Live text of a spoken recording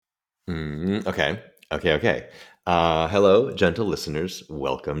Okay. Okay. Hello, gentle listeners.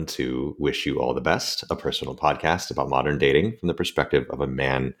 Welcome to Wish You All the Best, a personal podcast about modern dating from the perspective of a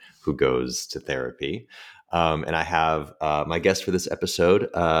man who goes to therapy. And I have my guest for this episode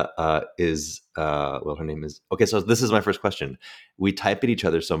well, her name is, okay, so this is my first question. We type at each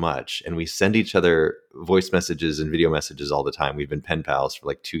other so much and we send each other voice messages and video messages all the time. We've been pen pals for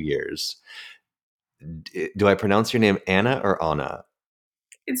like 2 years. Do I pronounce your name Anna or Anna?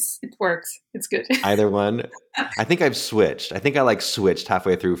 It works. It's good. Either one. I think I've switched. I think I like switched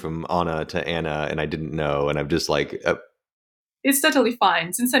halfway through from Anna to Anna, and I didn't know, and I'm just like, It's totally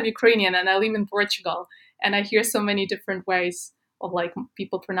fine. Since I'm Ukrainian and I live in Portugal, and I hear so many different ways of like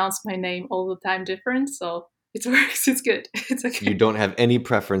people pronounce my name all the time different, so it works. It's good. It's you okay. don't have any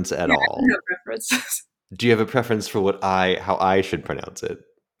preference at Yeah, I don't all. have preferences. Do you have a preference for how I should pronounce it?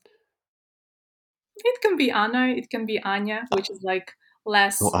 It can be Anna. It can be Anya, which is like Oh,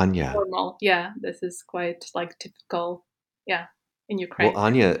 less Anya. formal. Yeah, this is quite like typical. Yeah, in Well, Ukraine.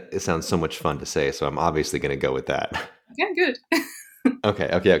 Anya, it sounds so much fun to say, so I'm obviously going to go with that. Yeah, good.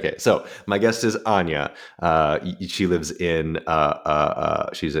 Okay. So my guest is Anya. She lives in.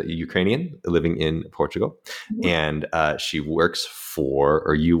 She's a Ukrainian living in Portugal, and she works for,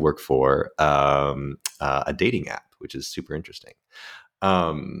 or you work for, a dating app, which is super interesting.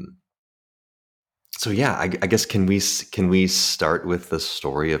 Um, so yeah, I guess can we start with the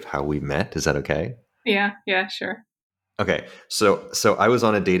story of how we met? Is that okay? Yeah, sure. Okay, so I was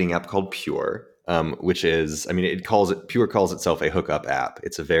on a dating app called Pure, which is, I mean, Pure calls itself a hookup app.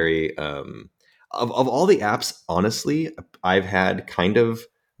 It's a very of all the apps, honestly, I've had kind of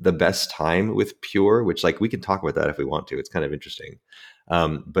the best time with Pure, which like we can talk about that if we want to. It's kind of interesting,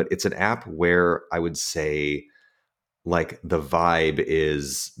 but it's an app where I would say like the vibe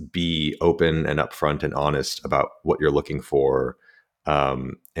is be open and upfront and honest about what you're looking for,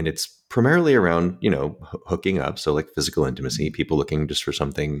 and it's primarily around hooking up, so like physical intimacy, people looking just for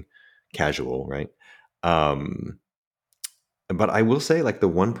something casual, right? um but I will say, like, the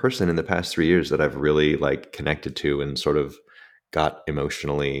one person in the past 3 years that I've really like connected to and sort of got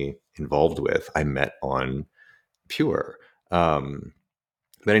emotionally involved with, I met on Pure.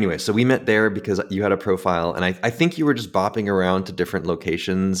 But anyway, so we met there because you had a profile, and I think you were just bopping around to different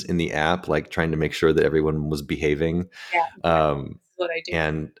locations in the app, like trying to make sure that everyone was behaving. Yeah, Um, this is what I do.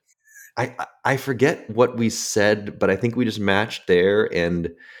 and I forget what we said, but I think we just matched there and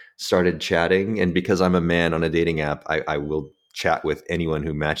started chatting. And because I'm a man on a dating app, I will chat with anyone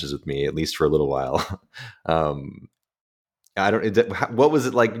who matches with me, at least for a little while. um, I don't. What was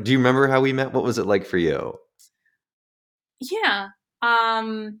it like? Do you remember how we met? What was it like for you? Yeah.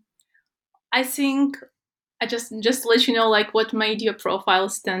 Um, I think I just to let you know, like, what made your profile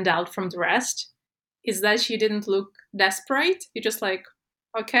stand out from the rest is that you didn't look desperate. You're just like,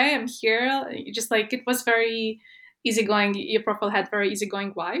 okay, I'm here. You just like, it was very easygoing. Your profile had very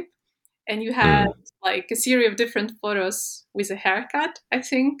easygoing vibe, and you had Mm. like a series of different photos with a haircut. I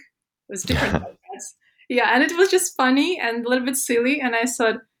think it was different haircuts. Yeah, and it was just funny and a little bit silly. And I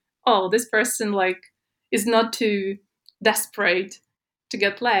thought, oh, this person like is not too desperate to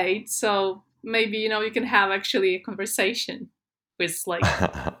get laid, so maybe you can have actually a conversation with like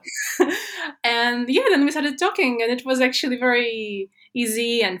and yeah, then we started talking, and it was actually very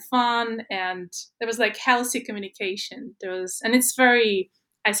easy and fun, and there was like healthy communication. There was, and it's very,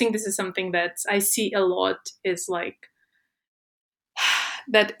 I think this is something that I see a lot, is like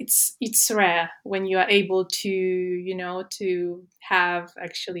that it's rare when you are able to to have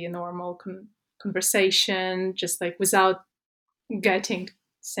actually a normal conversation, just like without getting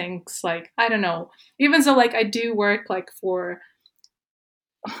things like, I don't know. Even though like I do work like for,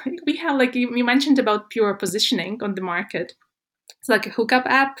 we have like you mentioned about Pure positioning on the market. It's like a hookup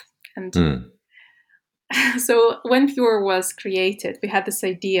app. And Mm. so when Pure was created, we had this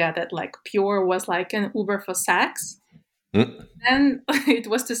idea that like Pure was like an Uber for sex. Mm. Then it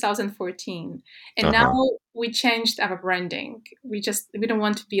was 2014, and now Uh-huh. we changed our branding. We don't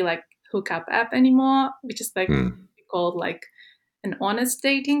want to be like hookup app anymore. We just like Mm. called like an honest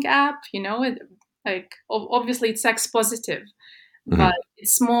dating app. Like obviously it's sex positive, but Mhm.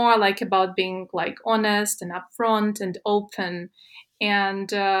 it's more like about being like honest and upfront and open. And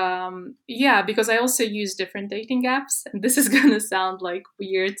yeah, because I also use different dating apps, and this is gonna sound like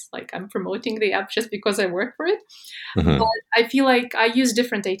weird, like I'm promoting the app just because I work for it. But Mhm. I feel like I use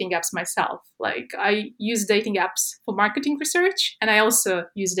different dating apps myself. Like I use dating apps for marketing research, and I also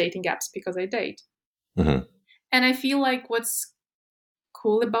use dating apps because I date. Mhm. And I feel like what's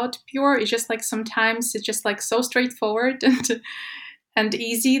cool about Pure is just like sometimes it's just like so straightforward and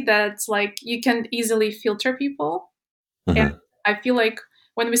easy that like you can easily filter people. And Mhm. I feel like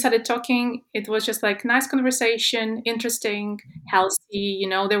when we started talking, it was just like nice conversation, interesting, healthy.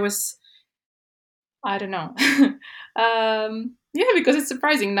 There was, I don't know. Yeah, because it's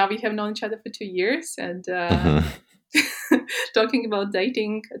surprising. Now we have known each other for 2 years and Hmm. talking about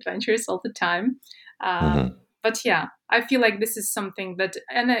dating adventures all the time. Um, Hmm. but yeah, I feel like this is something that,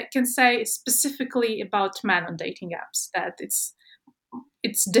 and I can say specifically about men on dating apps, that it's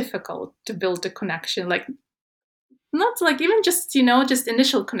difficult to build a connection, like not like even just just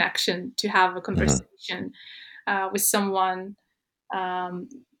initial connection, to have a Hmm. conversation with someone, um,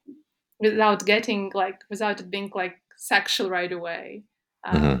 without it being like sexual right away.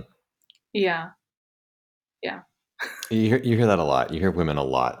 Uh, Hmm. yeah, yeah, You hear that a lot. You hear women a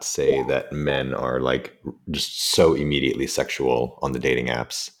lot say that men are like just so immediately sexual on the dating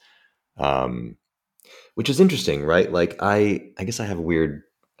apps, um, which is interesting, right? Like I guess I have weird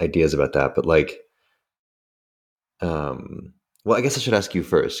ideas about that, but like, um, well, I guess I should ask you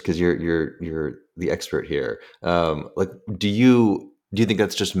first because you're the expert here. Like, do you think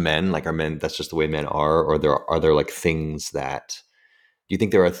that's just men? Like, are men that's just the way men are, or are there like things that do you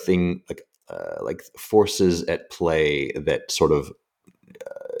think there are like forces at play that sort of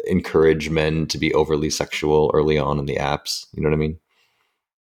encourage men to be overly sexual early on in the apps? You know what I mean?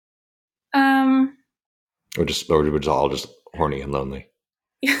 um, Or we're just all just horny and lonely.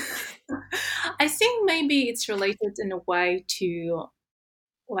 I think maybe it's related in a way to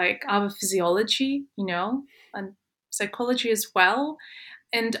like our physiology, and psychology as well.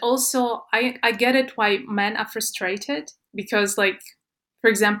 And also, I get it why men are frustrated, because, like, for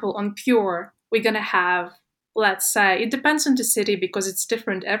example, on Pure, we're gonna have, let's say, it depends on the city because it's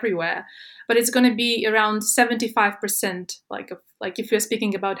different everywhere, but it's gonna be around 75%, like if you're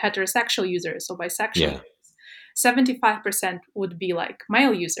speaking about heterosexual users or bisexual Yeah, users, 75% would be like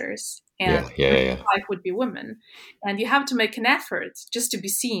male users, and yeah, yeah, yeah, 25 would be women. And you have to make an effort just to be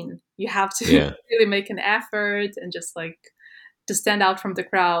seen. You have to yeah, really make an effort and just like to stand out from the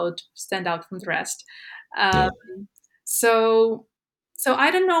crowd, stand out from the rest. yeah, Um, so, so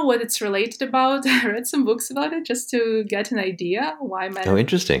I don't know what it's related about. I read some books about it just to get an idea why men yeah. Oh, are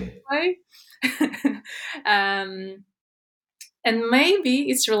interesting. that way. um, and maybe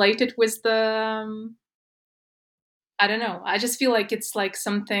it's related with the. I don't know. I just feel like it's like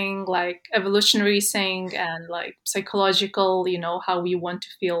something like evolutionary thing and like psychological. How we want to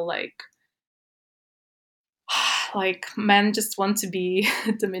feel like men just want to be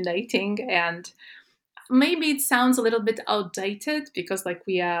dominating, and maybe it sounds a little bit outdated because like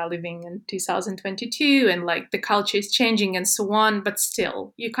we are living in 2022 and like the culture is changing and so on, but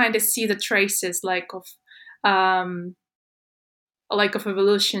still you kind of see the traces um of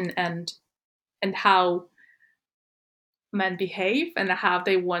evolution, and how men behave and how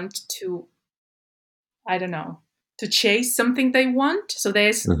they want to, I don't know, to chase something they want. So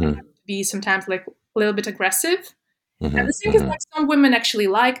there's Hmm. be sometimes like a little bit aggressive, and Hmm. the thing is Hmm. like some women actually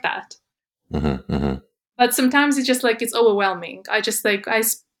like that, Hmm. Hmm. but sometimes it's just like it's overwhelming. I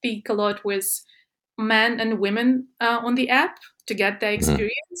speak a lot with men and women on the app to get their Hmm.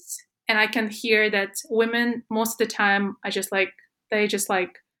 experience, and I can hear that women most of the time are just like they just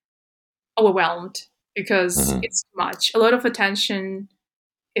like overwhelmed because Hmm. it's too much, a lot of attention.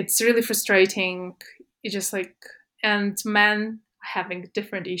 It's really frustrating. It's just like, and men are having a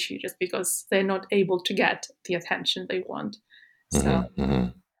different issue just because they're not able to get the attention they want. So Hmm. Hmm.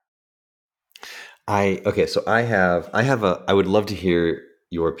 Okay, so I would love to hear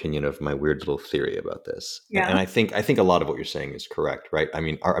your opinion of my weird little theory about this. And yeah. I think a lot of what you're saying is correct, right? I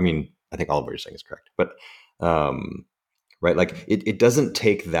mean, I think all of what you're saying is correct. But um right, like it doesn't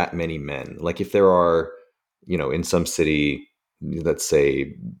take that many men. Like if there are, in some city, let's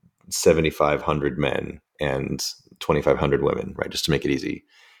say 7,500 men and 2,500 women, right? Just to make it easy.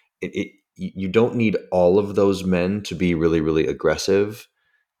 You don't need all of those men to be really, really aggressive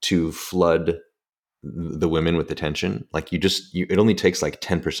to flood the women with attention. Like it only takes like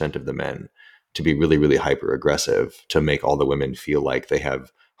 10% of the men to be really, really hyper aggressive to make all the women feel like they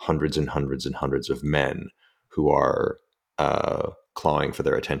have hundreds and hundreds and hundreds of men who are clawing for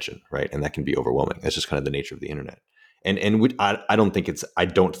their attention, right? And that can be overwhelming. That's just kind of the nature of the internet. I don't think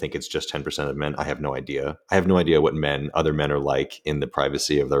it's just 10% of men. I have no idea. I have no idea what other men are like in the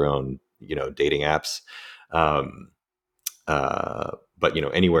privacy of their own, dating apps. Um, but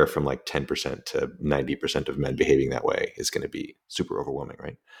anywhere from like 10% to 90% of men behaving that way is going to be super overwhelming,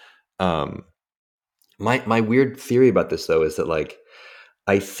 right? um, my weird theory about this though is that like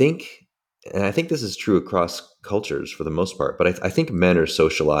I think and I think this is true across cultures for the most part, but I think men are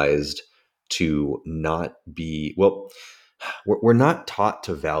socialized to not be well, we're not taught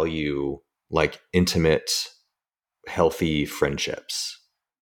to value like intimate healthy friendships,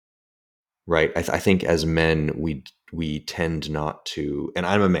 right. I think as men, we tend not to, and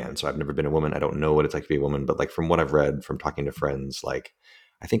I'm a man, so I've never been a woman. I don't know what it's like to be a woman, but like from what I've read, from talking to friends, like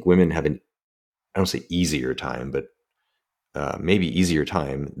I think women have an, I don't say easier time, but maybe easier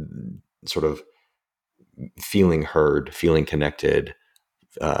time sort of feeling heard, feeling connected,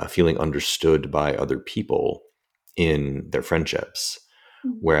 feeling understood by other people in their friendships.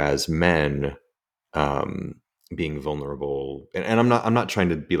 Mm. Whereas men, um, being vulnerable, and I'm not trying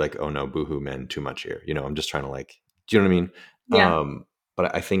to be like, oh no, boohoo men too much here. You know, I'm just trying to like, do you know what I mean? Yeah.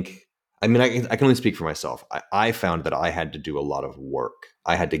 But I think, I mean, I can only speak for myself. I found that I had to do a lot of work.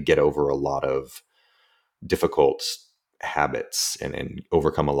 I had to get over a lot of difficult habits and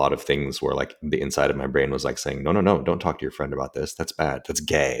overcome a lot of things where like the inside of my brain was like saying, no, no, no, don't talk to your friend about this. That's bad. That's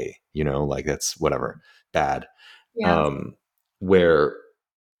gay. You know, like that's whatever, bad. Yeah. Um, where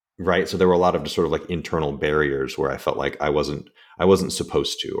right. So there were a lot of just sort of like internal barriers where I felt like I wasn't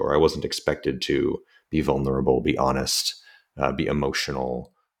supposed to, or I wasn't expected to be vulnerable, be honest, be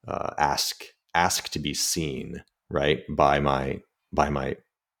emotional, ask to be seen, right, by my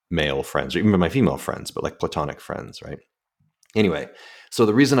male friends or even by my female friends, but like platonic friends, right? Anyway, so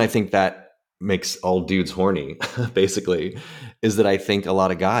the reason I think that makes all dudes horny, basically, is that I think a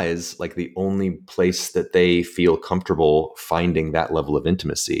lot of guys, like the only place that they feel comfortable finding that level of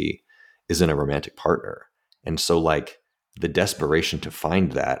intimacy is in a romantic partner. And so, like, the desperation to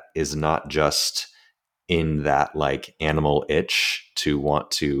find that is not just in that like animal itch to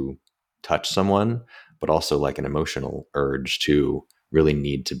want to touch someone, but also like an emotional urge to really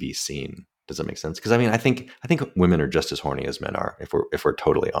need to be seen. Does that make sense? Because I mean, I think women are just as horny as men are, if we're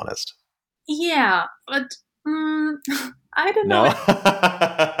totally honest. Yeah, but I don't know. No.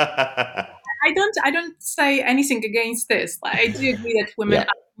 I don't say anything against this. Like, I do agree that women Yeah.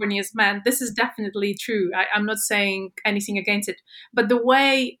 are horny as men. This is definitely true. I'm not saying anything against it. But the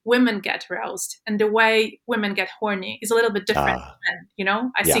way women get aroused and the way women get horny is a little bit different Uh, than men, you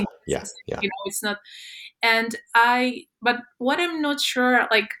know? I yeah. think Yeah. Yeah. it's not. But what I'm not sure,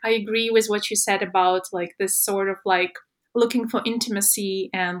 like, I agree with what you said about like this sort of like looking for intimacy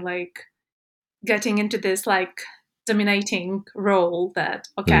and like getting into this like dominating role that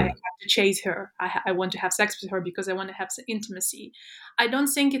okay, I have Mm, to chase her, I want to have sex with her because I want to have some intimacy. I don't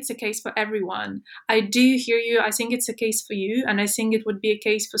think it's a case for everyone. I do hear you. I think it's a case for you, and I think it would be a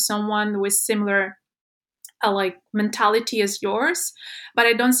case for someone with similar like mentality as yours, but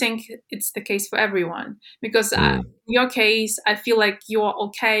I don't think it's the case for everyone because mm, in your case I feel like you're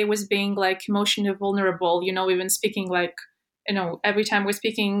okay with being like emotionally vulnerable, you know, even speaking like, you know, every time we're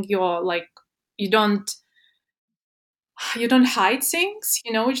speaking you're like, you don't you don't hide things,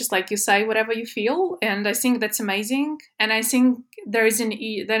 you know, just like you say whatever you feel, and I think that's amazing. And I think there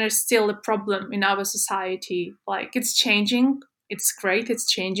is still a problem in our society, like it's changing. It's great,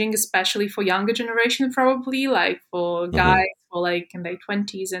 it's changing, especially for younger generation, probably like for mm-hmm, guys for like in their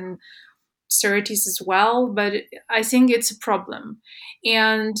 20s and 30s as well, but I think it's a problem.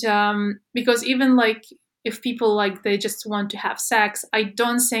 And because even like if people like they just want to have sex, I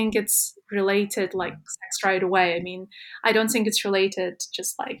don't think it's related like sex right away. I mean, I don't think it's related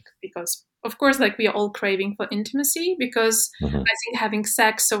just like because of course like we are all craving for intimacy, because mm-hmm, I think having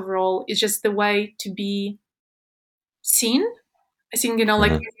sex overall is just the way to be seen. I think, you know,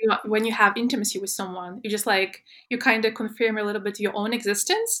 like mm-hmm, when you have intimacy with someone, you just like, you kind of confirm a little bit your own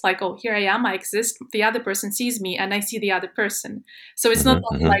existence. Like, oh, here I am, I exist. The other person sees me and I see the other person. So it's not mm-hmm,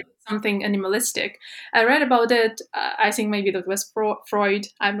 only mm-hmm. like something animalistic. I read about it. I think maybe that was Freud.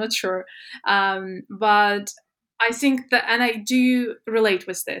 I'm not sure. But I think that, and I do relate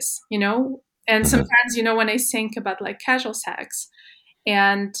with this, you know, and Mm-hmm. sometimes, you know, when I think about like casual sex,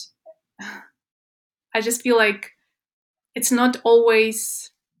 and I just feel like it's not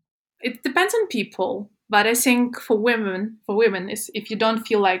always, it depends on people, but I think for women is if you don't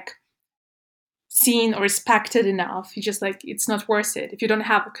feel like seen or respected enough, you just like, it's not worth it. If you don't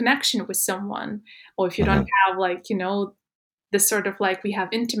have a connection with someone, or if you don't Mm-hmm. have like, you know, this sort of like we have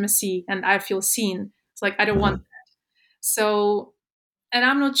intimacy and I feel seen, it's like I don't want Mm-hmm. that. So, and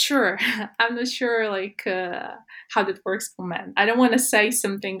I'm not sure I'm not sure like how that works for men. I don't want to say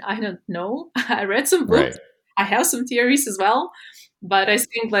something I don't know. I read some books, Right. I have some theories as well, but I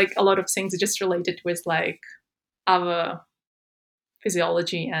think like a lot of things are just related with like our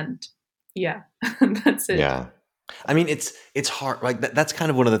physiology, and yeah, that's it. Yeah. I mean, it's hard. Like that's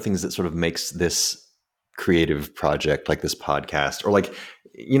kind of one of the things that sort of makes this creative project, like this podcast, or like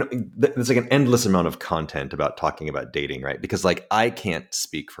you know, there's like an endless amount of content about talking about dating, right? Because like I can't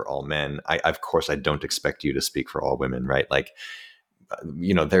speak for all men. I of course I don't expect you to speak for all women, right? Like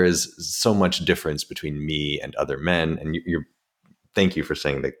you know, there is so much difference between me and other men, and you're thank you for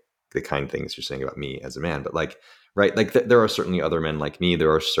saying that the kind things you're saying about me as a man, but like, right, like there are certainly other men like me.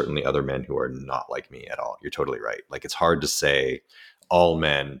 There are certainly other men who are not like me at all. You're totally right. Like it's hard to say all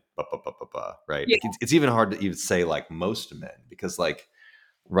men, right? Yeah, Like it's even hard to even say like most men, because like,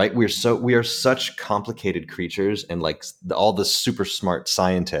 right, we are such complicated creatures, and like all the super smart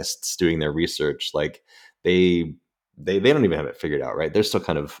scientists doing their research, like they they don't even have it figured out, right? They're still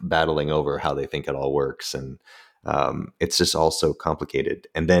kind of battling over how they think it all works, and it's just all so complicated.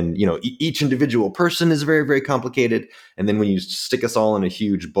 And then each individual person is very, very complicated, and then when you stick us all in a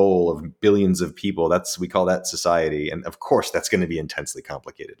huge bowl of billions of people, we call that society, and of course that's going to be intensely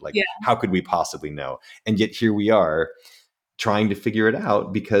complicated. Like yeah, how could we possibly know? And yet here we are trying to figure it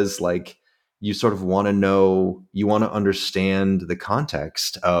out, because like you sort of want to know, you want to understand the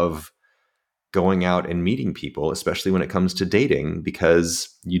context of going out and meeting people, especially when it comes to dating,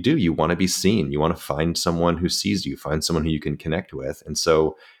 because you want to be seen. You want to find someone who sees you, find someone who you can connect with. And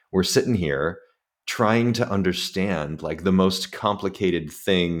so we're sitting here trying to understand like the most complicated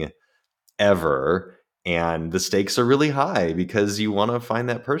thing ever. And the stakes are really high because you want to find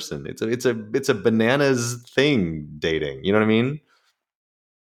that person. It's a bananas thing, dating. You know what I mean?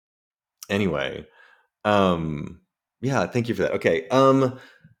 Anyway, um, yeah, thank you for that. Okay,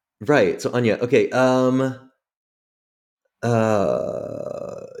 right. So Anya, okay,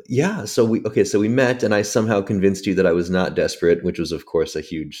 yeah. So we met, and I somehow convinced you that I was not desperate, which was, of course, a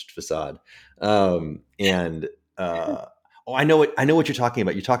huge facade. And oh, I know what you're talking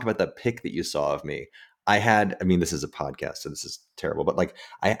about. You talked about that pic that you saw of me. I mean, this is a podcast, so this is terrible, but like,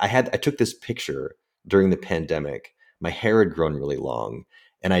 I took this picture during the pandemic. My hair had grown really long,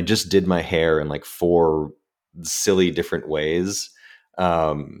 and I just did my hair in like four silly different ways.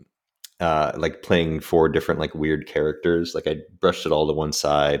 Um, like playing four different like weird characters. Like I brushed it all to one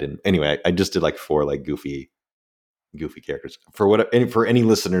side, and anyway, I just did like four like goofy characters. For any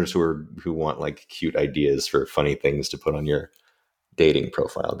listeners who want like cute ideas for funny things to put on your dating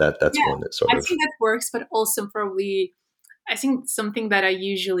profile, that's yeah. one that sort I of. think that works, but also probably I think something that I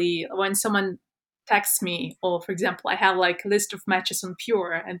usually, when someone texts me, or for example, I have like a list of matches on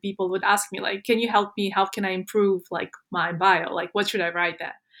Pure, and people would ask me like, "Can you help me? How can I improve like my bio? Like, what should I write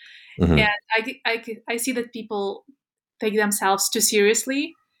there?" And Hmm. I see that people take themselves too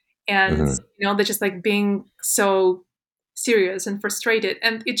seriously, and Hmm. they're just like being so serious and frustrated,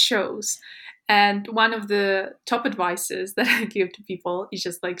 and it shows. And one of the top advices that I give to people is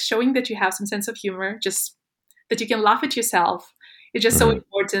just like showing that you have some sense of humor, just that you can laugh at yourself. It's just so Hmm.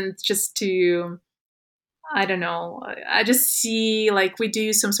 important, just to, I don't know, I just see like we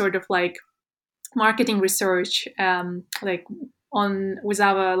do some sort of like marketing research, like on with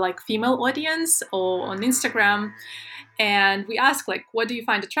our like female audience or on Instagram, and we ask like, what do you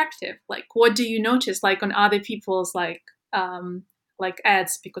find attractive, like what do you notice like on other people's like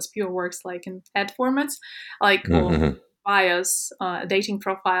ads, because Pure works like in ad formats, like, or Hmm. bios, dating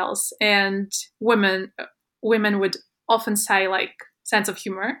profiles. And women would often say like sense of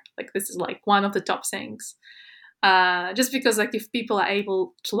humor, like this is like one of the top things, just because like if people are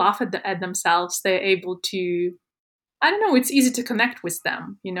able to laugh at themselves, they're able to, I don't know, it's easy to connect with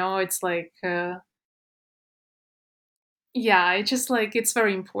them, it's like, yeah, it's just like it's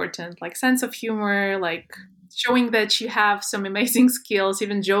very important, like sense of humor, like showing that you have some amazing skills,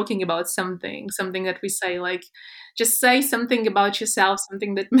 even joking about something that we say, like just say something about yourself,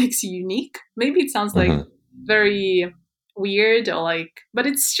 something that makes you unique. Maybe it sounds like Hmm. very weird, or like, but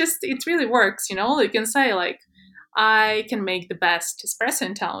it's just, it really works, you can say like, I can make the best espresso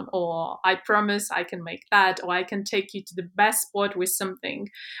in town, or I promise I can make that, or I can take you to the best spot with something,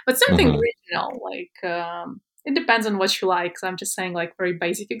 but something Hmm. original. Like, it depends on what you like. So I'm just saying like very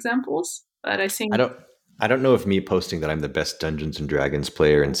basic examples, but I I think, don't. I don't know if me posting that I'm the best Dungeons and Dragons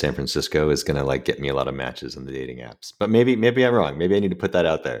player in San Francisco is gonna like get me a lot of matches in the dating apps. But maybe I'm wrong. Maybe I need to put that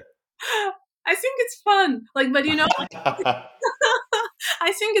out there. I think it's fun. Like, but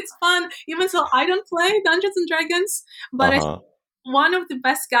I think it's fun. Even so, I don't play Dungeons and Dragons, but Uh I huh. one of the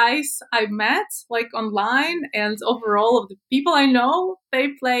best guys I've met, like online and overall of the people I know, they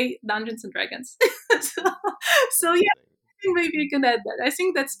play Dungeons and Dragons. so, so yeah, Amazing. I think maybe you can add that. I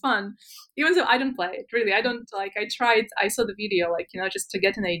think that's fun. Even though I don't play it, really. I don't like, I tried, I saw the video, like, just to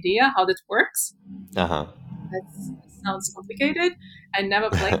get an idea how that works. Uh That sounds complicated. I never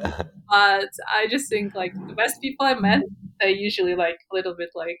played, huh. but I just think like the best people I met, they're usually like a little bit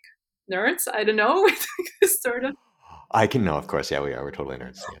like nerds. I don't know, with like this sort of. I can know, of course. Yeah, we are. We're totally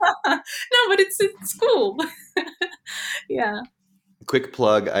nerds. Yeah. No, but it's cool. Yeah, Quick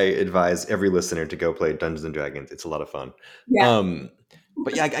plug: I advise every listener to go play Dungeons and Dragons. It's a lot of fun. yeah, Um,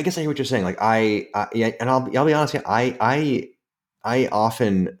 but yeah, I guess I hear what you're saying. Like yeah, and I'll be honest. Yeah, I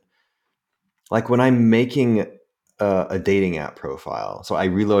often like when I'm making a dating app profile. So I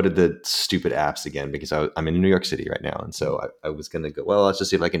reloaded the stupid apps again because I'm in New York City right now, and so I was gonna go. Well, let's just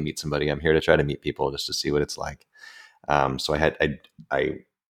see if I can meet somebody. I'm here to try to meet people just to see what it's like. So I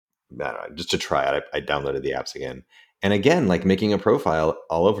don't know, just to try it, I downloaded the apps again. And again, like making a profile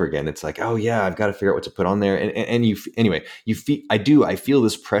all over again, it's like, oh yeah, I've got to figure out what to put on there. And you, anyway, you feel, I feel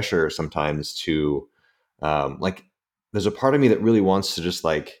this pressure sometimes to, like, there's a part of me that really wants to just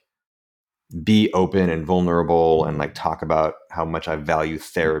like be open and vulnerable and like talk about how much I value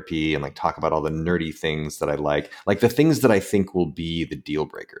therapy and like talk about all the nerdy things that I like the things that I think will be the deal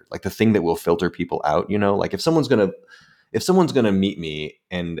breaker, like the thing that will filter people out, you know, like if someone's gonna meet me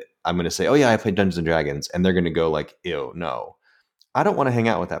and I'm gonna say, oh yeah, I play Dungeons and Dragons, and they're gonna go like, ew, no. I don't want to hang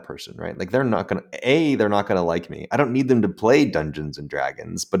out with that person, right? Like they're not gonna like me. I don't need them to play Dungeons and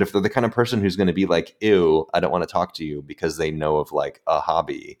Dragons, but if they're the kind of person who's gonna be like, ew, I don't want to talk to you because they know of like a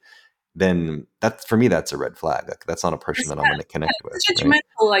hobby, then that's for me, that's a red flag. Like that's not a person Yes, that I'm gonna connect with, it's right?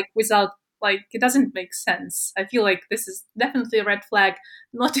 judgmental, like without, like it doesn't make sense. I feel like this is definitely a red flag,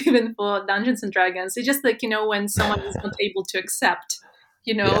 not even for Dungeons and Dragons. It's just like, when someone is not able to accept,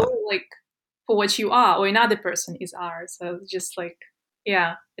 Yeah. like for what you are or another person is are. So it's just like,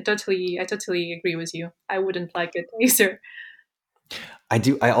 yeah, I totally agree with you. I wouldn't like it either. I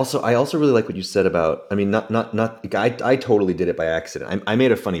do. I also really like what you said about. I mean, not. I totally did it by accident. I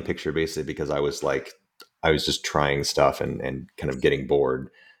made a funny picture basically because I was like, I was just trying stuff and kind of getting bored,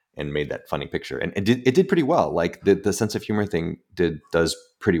 and made that funny picture, and it did pretty well. Like the sense of humor thing does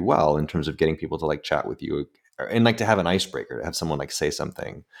pretty well in terms of getting people to like chat with you, and like to have an icebreaker, to have someone like say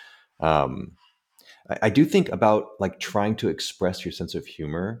something. Um, I do think about like trying to express your sense of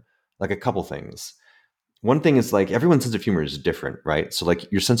humor, like a couple things. One thing is like everyone's sense of humor is different, right? So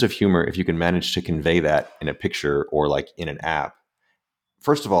like your sense of humor, if you can manage to convey that in a picture or like in an app,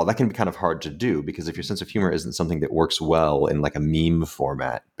 first of all, that can be kind of hard to do because if your sense of humor isn't something that works well in like a meme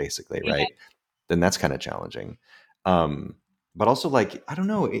format, basically, Yeah. right? Then that's kind of challenging. Um, but also like, I don't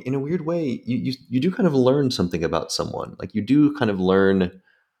know, in a weird way, you do kind of learn something about someone. Like you do kind of learn,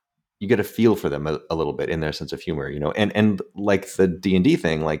 you get a feel for them a little bit in their sense of humor, you know, and like the D&D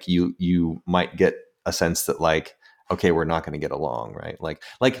thing, like you might get a sense that like, okay, we're not going to get along, right? Like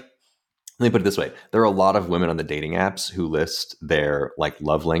let me put it this way: there are a lot of women on the dating apps who list their like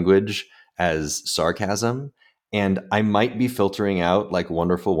love language as sarcasm, and I might be filtering out like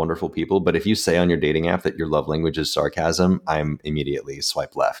wonderful people, but if you say on your dating app that your love language is sarcasm, I'm immediately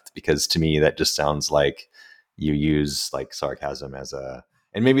swipe left because to me that just sounds like you use like sarcasm as a,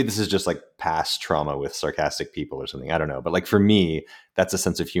 and maybe this is just like past trauma with sarcastic people or something, I don't know, but like for me that's a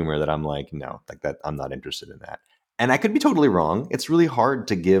sense of humor that I'm like, no, like that, I'm not interested in that. And I could be totally wrong. It's really hard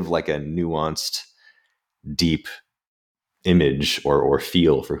to give like a nuanced, deep image or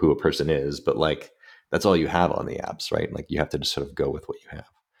feel for who a person is, but like that's all you have on the apps, right? Like you have to just sort of go with what you have.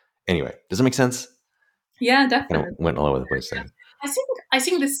 Anyway, does that make sense? Yeah, Kind of definitely. went all over the place Yeah. there. I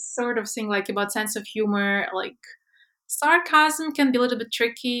think this sort of thing, like about sense of humor, like sarcasm can be a little bit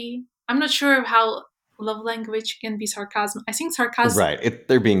tricky. I'm not sure how love language can be sarcasm. I think sarcasm, Right.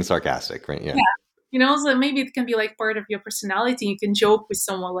 They're being sarcastic, right? Yeah. yeah, so maybe it can be like part of your personality. You can joke with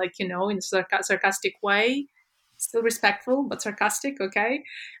someone, like, in a sarcastic way, still respectful, but sarcastic, okay?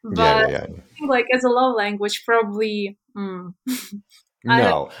 Yeah, But yeah, I yeah. think, like, as a love language, probably, I don't,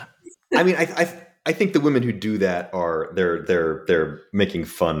 No. I mean, I think the women who do that are they're making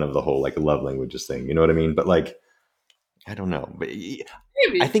fun of the whole like love languages thing. You know what I mean? But like, I don't know. But I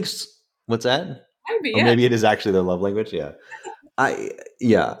maybe, think what's that? maybe, Or yeah. maybe it is actually their love language. Yeah. I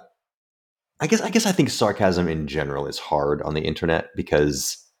yeah. I guess I think sarcasm in general is hard on the internet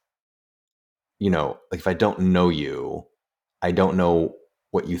because, you know, like if I don't know you, I don't know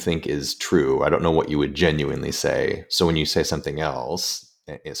what you think is true. I don't know what you would genuinely say. So when you say something else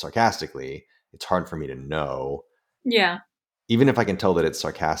sarcastically, it's hard for me to know. Yeah. Even if I can tell that it's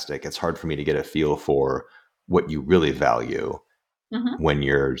sarcastic, it's hard for me to get a feel for what you really value Hmm. when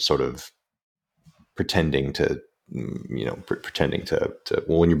you're sort of pretending to, pretending to,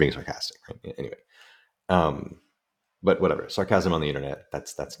 well, when you're being sarcastic, right? Anyway. Um, but whatever, sarcasm on the internet,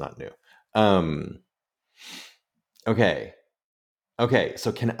 that's not new. um okay,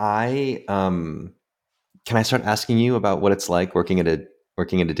 so can I start asking you about what it's like working at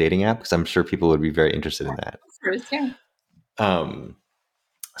a dating app, because I'm sure people would be very interested in that. First, yeah. um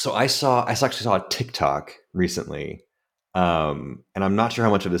so I actually saw a TikTok recently, and I'm not sure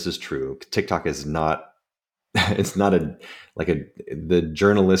how much of this is true. TikTok is not it's not a like a the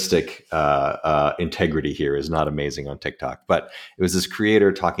journalistic integrity here is not amazing on TikTok, but it was this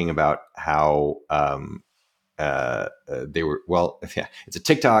creator talking about how they were, well, yeah, it's a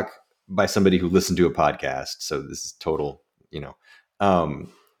TikTok by somebody who listened to a podcast, so this is total, you know.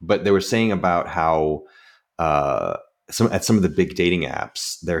 But they were saying about how some of the big dating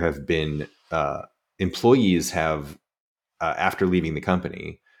apps, there have been employees have after leaving the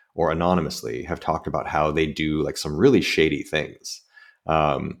company or anonymously have talked about how they do like some really shady things.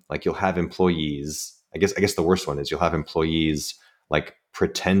 Like you'll have employees. I guess the worst one is you'll have employees like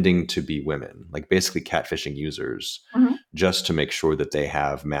pretending to be women, like basically catfishing users Mhm. just to make sure that they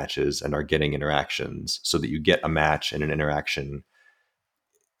have matches and are getting interactions so that you get a match and an interaction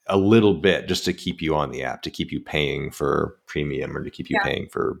a little bit just to keep you on the app, to keep you paying for premium or to keep you Yeah. paying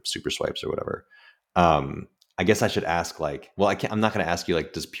for super swipes or whatever. Um, I guess I should ask like, well, I'm not going to ask you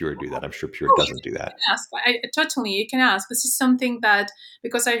like, does Pure do that? I'm sure Pure Oh, doesn't do you that. can ask. Totally, you can ask. This is something that,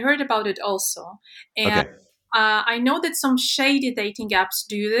 because I heard about it also, and Okay. I know that some shady dating apps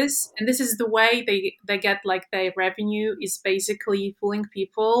do this, and this is the way they get like their revenue is basically fooling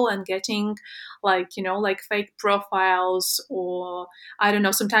people and getting like like fake profiles, or I don't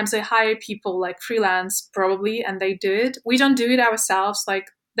know. Sometimes they hire people like freelance probably, and they do it. We don't do it ourselves. Like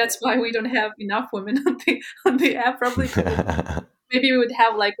that's why we don't have enough women on the app probably, maybe we would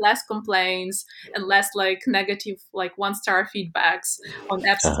have like less complaints and less like negative like 1-star feedbacks on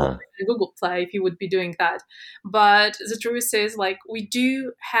App Store Uh-huh. and Google Play if you would be doing that. But the truth is like we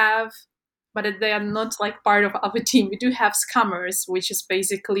do have, but they are not like part of our team. We do have scammers, which is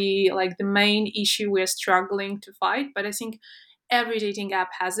basically like the main issue we're struggling to fight. But I think every dating app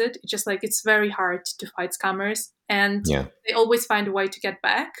has it. It's just like it's very hard to fight scammers, and Yeah. they always find a way to get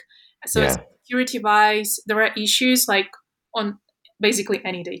back. So Yeah. security wise, there are issues like on basically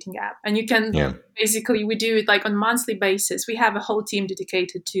any dating app, and you can Yeah. basically, we do it like on monthly basis. We have a whole team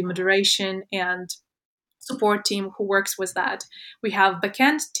dedicated to moderation and support team who works with that. We have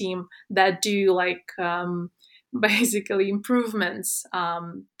backend team that do like basically improvements,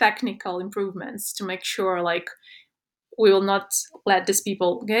 technical improvements to make sure like we will not let these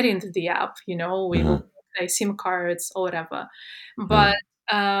people get into the app. We will Mm-hmm. take SIM cards or whatever. But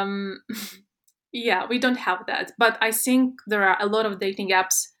Mm. um, yeah, we don't have that. But I think there are a lot of dating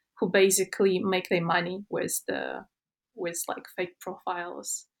apps who basically make their money with like fake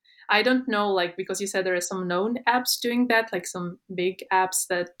profiles. I don't know, like because you said there are some known apps doing that, like some big apps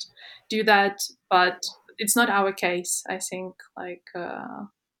that do that, but it's not our case. I think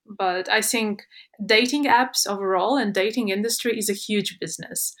but I think dating apps overall and dating industry is a huge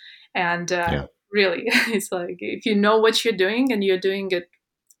business, and Yeah. really, it's like if you know what you're doing and you're doing it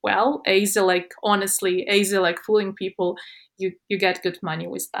well, either like honestly, either like fooling people, you get good money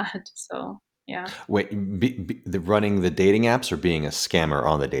with that. So yeah, Wait, the running the dating apps or being a scammer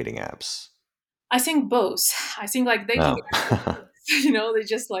on the dating apps? I think both. I think like dating No. apps, they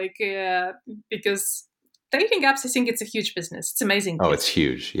just like because dating apps, I think it's a huge business. It's amazing Oh, business. it's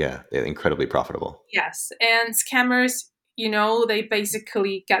huge. Yeah. They're incredibly profitable. Yes, and scammers, they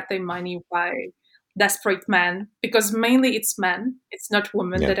basically get their money by desperate men, because mainly it's men. It's not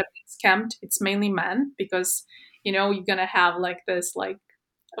women Yeah. that are being scammed. It's mainly men because you're gonna have like this like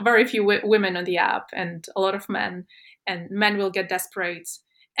very few women on the app and a lot of men, and men will get desperate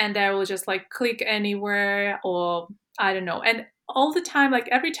and they will just like click anywhere, or I don't know. And all the time, like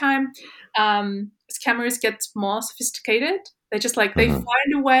every time scammers get more sophisticated, they just like they Mm-hmm. find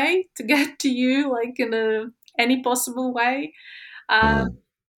a way to get to you like in any possible way. um, Mm-hmm.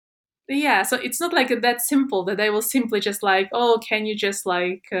 yeah, so it's not like that simple that they will simply just like, oh, can you just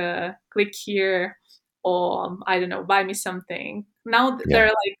like click here, or I don't know, buy me something. Now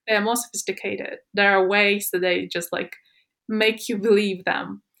Yeah. they're more sophisticated. There are ways that they just like make you believe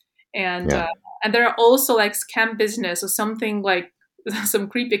them, and Yeah. uh, and there are also like scam business or something like some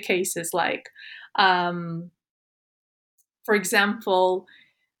creepy cases like um, for example,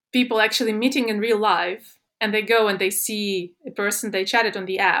 people actually meeting in real life, and they go and they see a person they chatted on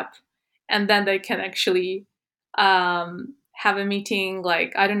the app, and then they can actually have a meeting,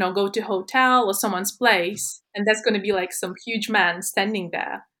 like I don't know, go to a hotel or someone's place, and that's going to be like some huge man standing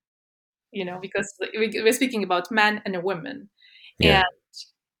there, because we're speaking about man and a woman, Yeah.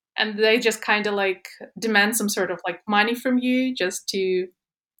 and they just kind of like demand some sort of like money from you just to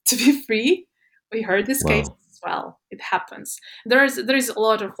be free. We heard this case Wow. as well. It happens. There's a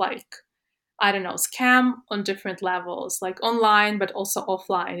lot of like, I don't know, scam on different levels, like online, but also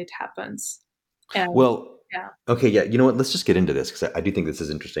offline. It happens. And Well, yeah, okay, yeah. You know what? Let's just get into this because I do think this is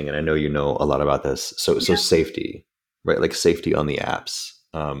interesting, and I know you know a lot about this. So yeah, safety, right? Like safety on the apps.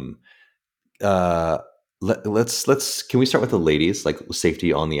 Uh, let's can we start with the ladies, like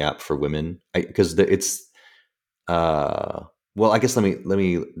safety on the app for women? Because it's uh Well, I guess let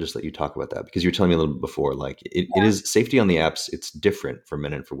me just let you talk about that because you were telling me a little bit before, like it is safety on the apps. It's different for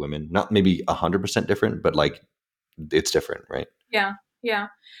men and for women. Not maybe 100% different, but like it's different, right? Yeah, yeah.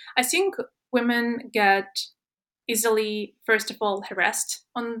 I think women get easily, first of all, harassed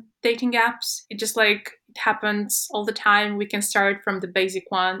on dating apps. It just like it happens all the time. We can start from the basic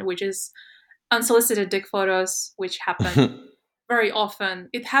one, which is unsolicited dick photos, which happen very often.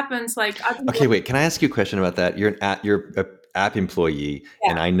 It happens like I don't know. Okay, wait. Can I ask you a question about that? You're a app employee,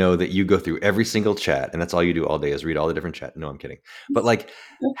 Yeah, and I know that you go through every single chat, and that's all you do all day is read all the different chat. No, I'm kidding. But like,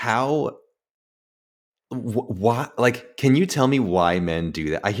 how? Why? Like, can you tell me why men do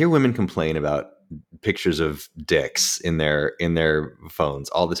that? I hear women complain about pictures of dicks in their phones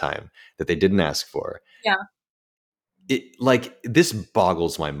all the time that they didn't ask for. yeah. It like this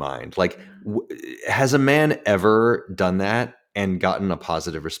boggles my mind. Like, has a man ever done that and gotten a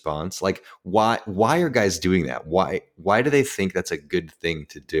positive response? Like, why are guys doing that? Why do they think that's a good thing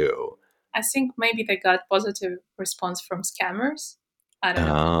to do? I think maybe they got positive response from scammers. I don't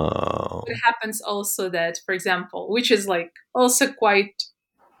know. It Oh, happens also that, for example, which is like also quite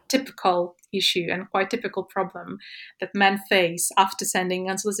typical issue and quite typical problem that men face after sending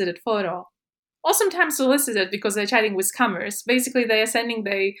unsolicited photo, or sometimes solicited because they're chatting with scammers. Basically, they are sending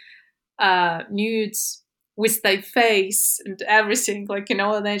their nudes with their face and everything, like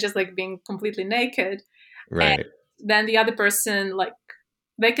and they're just like being completely naked, and right. then the other person like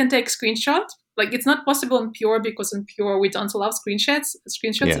they can take screenshot. Like it's not possible in Pure because in Pure we don't allow screenshots.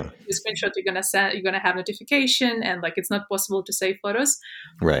 Screenshots, if Yeah. you screenshot, you're gonna have notification, and like it's not possible to save photos.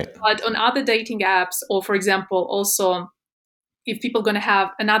 Right. But on other dating apps, or for example, also if people gonna have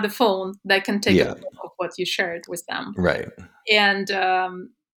another phone, they can take a Yeah. photo of what you shared with them. Right. And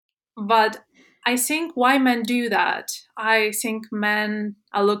but I think why men do that. I think men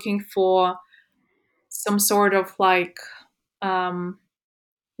are looking for some sort of like um,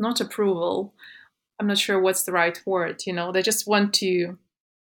 not approval. I'm not sure what's the right word. They just want to.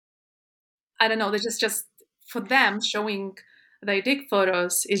 I don't know. They just for them showing their dick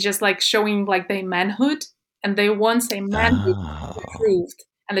photos is just like showing like their manhood, and they want their manhood to be Oh. proved,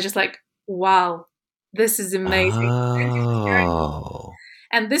 and they're just like, wow, this is amazing. Oh.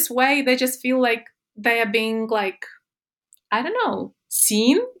 And this way, they just feel like they are being like I don't know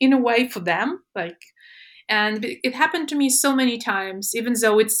seen in a way for them, like. And it happened to me so many times, even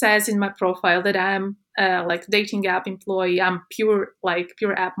though it says in my profile that I'm like dating app employee. I'm pure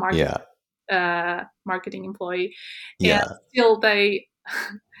app Yeah. marketing employee, and Yeah. still they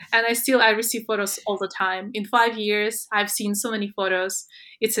and I receive photos all the time. In 5 years, I've seen so many photos.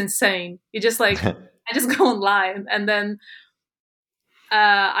 It's insane. You just like I just go online, and then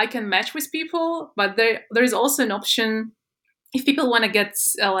I can match with people, but there is also an option if people want to get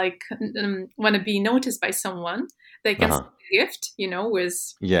want to be noticed by someone, they can send Uh-huh. a gift,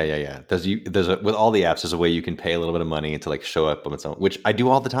 with Yeah, yeah, yeah. There's a with all the apps, there's a way you can pay a little bit of money to like show up on its own, which I do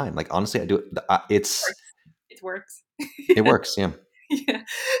all the time. Like honestly, I do it. it works. It works. Yeah. Yeah.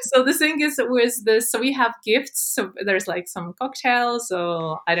 So the thing is with this, so we have gifts. So there's like some cocktails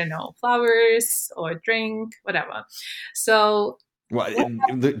or I don't know, flowers or drink, whatever. So Well,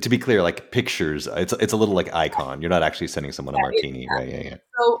 to be clear, like pictures, it's a little like icon. You're not actually sending someone a martini, right? Yeah, yeah.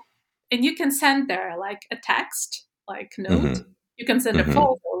 so and you can send there like a text, like note. Mm-hmm. You can send a Mm-hmm.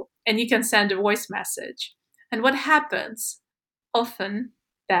 photo, and you can send a voice message. And what happens often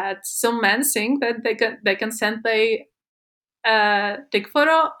that some men think that they can send a dick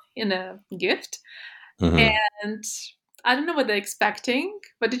photo in a gift, Mm-hmm. and I don't know what they're expecting,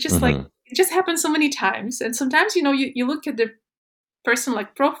 but Mm-hmm. it just happens so many times. And sometimes you look at the person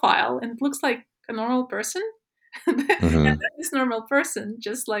like profile and it looks like a normal person, and then Mm-hmm. this normal person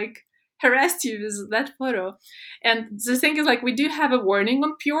just like harassed you with that photo. And the thing is like we do have a warning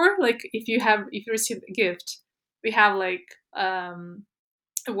on Pure, like if you receive a gift, we have like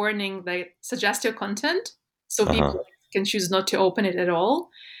a warning that suggestive content, so Uh-huh. people can choose not to open it at all.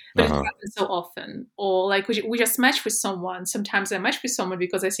 But it Uh-huh. happens so often, or like we just match with someone. Sometimes I match with someone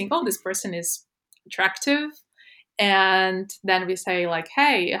because I think, oh, this person is attractive, and then we say like,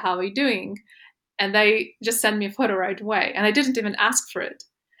 hey, how are you doing? And they just send me a photo right away, and I didn't even ask for it.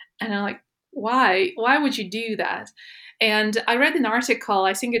 And I'm like, why would you do that? And I read an article,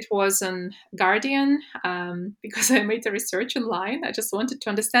 I think it was on Guardian, because I made the research online. I just wanted to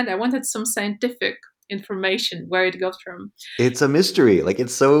understand. I wanted some scientific information where it goes from. It's a mystery. Like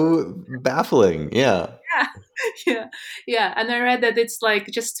it's so baffling. Yeah. Yeah, yeah, yeah. And I read that it's like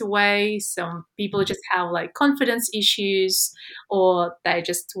just a way some people just have like confidence issues, or they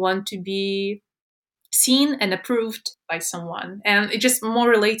just want to be seen and approved by someone, and it's just more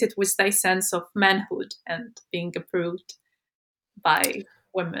related with their sense of manhood and being approved. by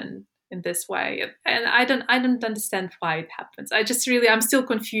women in this way, and I don't understand why it happens. I'm still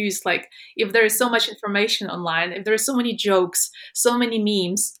confused. Like, if there is so much information online, if there are so many jokes, so many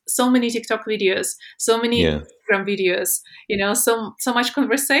memes, so many TikTok videos, so many Yeah. Instagram videos, so much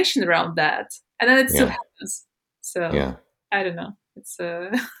conversation around that, and then it still Yeah. happens. So Yeah. I don't know. It's it's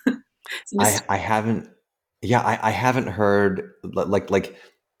a I mystery. I haven't yeah, I haven't heard like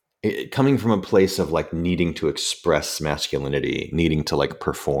coming from a place of like needing to express masculinity, needing to like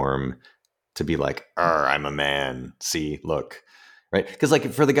perform, to be like, I'm a man. See, look. Right? Because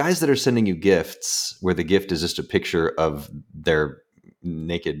like for the guys that are sending you gifts where the gift is just a picture of their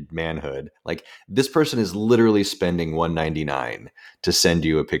naked manhood, like this person is literally spending 199 to send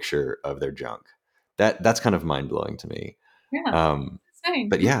you a picture of their junk. That's kind of mind blowing to me. Yeah, Um, same.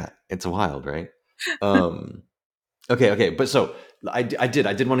 but yeah, it's wild, right? Um, okay. But so I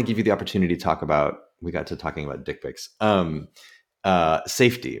did want to give you the opportunity to talk about, we got to talking about dick pics.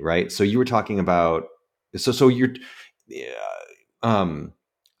 Safety, right? So you were talking about, so you're, yeah, um,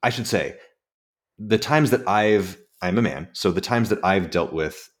 I should say the times that I'm a man, so the times that I've dealt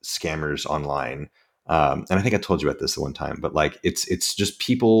with scammers online, and I think I told you about this the one time, but like it's just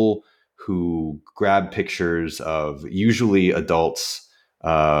people who grab pictures of usually adults,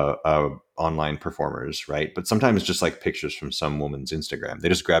 online performers, right? But sometimes just like pictures from some woman's Instagram. They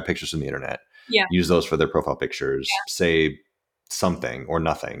just grab pictures from the internet, Yeah. use those for their profile pictures, say something or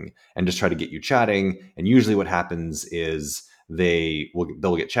nothing, and just try to get you chatting. And usually, what happens is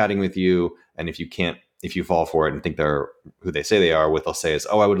they'll get chatting with you, and if you fall for it and think they're who they say they are, what they'll say is,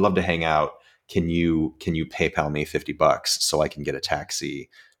 "Oh, I would love to hang out. Can you PayPal me $50 so I can get a taxi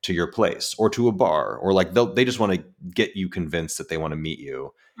to your place or to a bar?" Or like they just want to get you convinced that they want to meet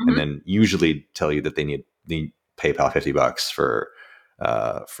you, and Hmm. then usually tell you that they need PayPal $50 for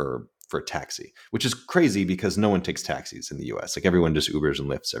a taxi, which is crazy because no one takes taxis in the US. Like everyone just Ubers and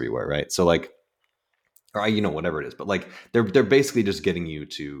Lyfts everywhere, right? So like, or whatever it is, but like they're basically just getting you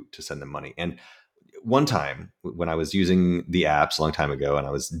to send them money. And one time when I was using the apps a long time ago and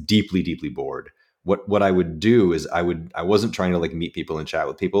I was deeply, deeply bored, what I would do is I wasn't trying to like meet people and chat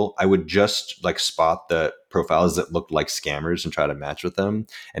with people. I would just like spot the profiles that looked like scammers and try to match with them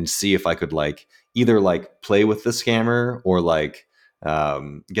and see if I could like either like play with the scammer or like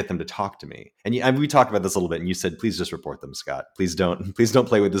get them to talk to me. And we talked about this a little bit, and you said, please just report them, Scott. Please don't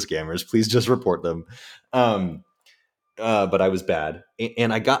play with the scammers. Please just report them. Um, but I was bad,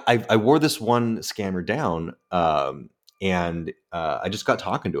 and I wore this one scammer down, and I just got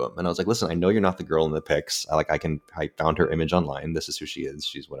talking to him, and I was like, "Listen, I know you're not the girl in the pics. I found her image online. This is who she is.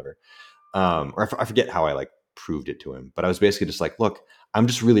 She's whatever." Or I forget how I like proved it to him, but I was basically just like, "Look, I'm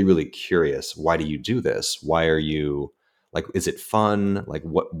just really really curious. Why do you do this? Why are you like? Is it fun? Like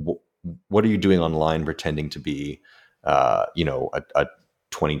what are you doing online, pretending to be, a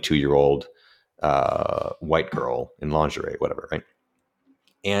 22-year-old white girl in lingerie, whatever, right?"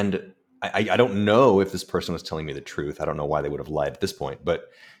 And I don't know if this person was telling me the truth. I don't know why they would have lied at this point, but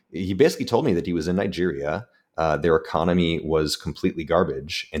he basically told me that he was in Nigeria. Their economy was completely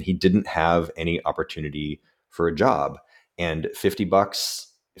garbage, and he didn't have any opportunity for a job. And $50,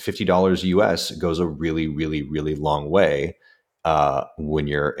 $50 US goes a really, really, really long way when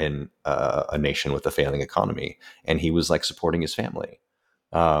you're in a nation with a failing economy. And he was like supporting his family.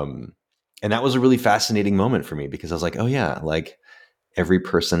 Um, and that was a really fascinating moment for me because I was like, oh yeah, like every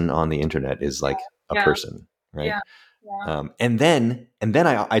person on the internet is like a Yeah. person, right? Yeah. Yeah. And then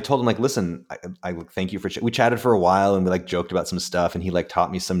I told him like, listen, I thank you for we chatted for a while and we like joked about some stuff, and he like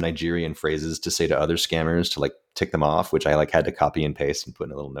taught me some Nigerian phrases to say to other scammers to like tick them off, which I like had to copy and paste and put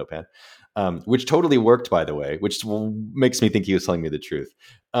in a little notepad, which totally worked, by the way, which makes me think he was telling me the truth.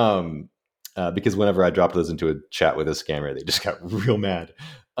 Because whenever I dropped those into a chat with a scammer, they just got real mad.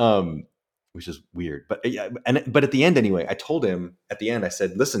 Um, which is weird. But yeah, but at the end anyway, I told him at the end, I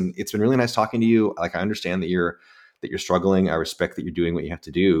said, listen, it's been really nice talking to you. Like I understand that you're struggling. I respect that you're doing what you have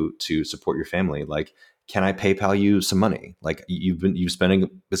to do to support your family. Like, can I PayPal you some money? Like you've spent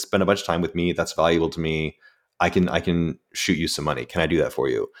a bunch of time with me. That's valuable to me. I can shoot you some money. Can I do that for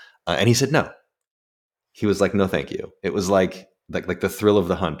you? And he said no. He was like, no, thank you. It was like the thrill of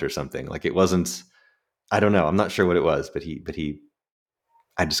the hunt or something. Like it wasn't. I don't know. I'm not sure what it was, but he.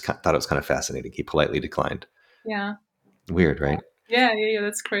 I just thought it was kind of fascinating. He politely declined. Yeah. Weird, right? Yeah. Yeah. Yeah.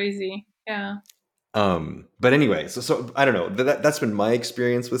 That's crazy. Yeah. But anyway, so I don't know. That's been my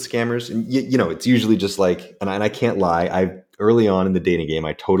experience with scammers, and it's usually just like, and I can't lie. I early on in the dating game,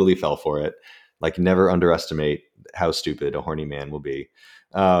 I totally fell for it. Like, never underestimate how stupid a horny man will be,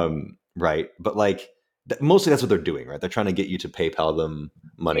 right? But like, mostly that's what they're doing, right? They're trying to get you to PayPal them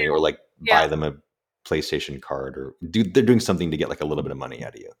money or like Yeah. buy them a PlayStation card, or they're doing something to get like a little bit of money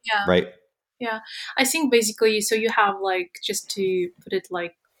out of you, Yeah. right? Yeah, I think basically, so you have like, just to put it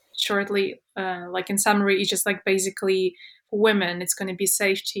like shortly, like in summary, it's just like basically for women, it's going to be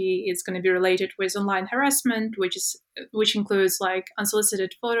safety. It's going to be related with online harassment, which includes like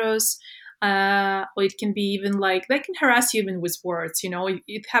unsolicited photos. Or it can be even like they can harass you even with words. You know,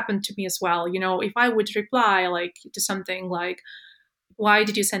 it happened to me as well. You know, if I would reply like to something like, why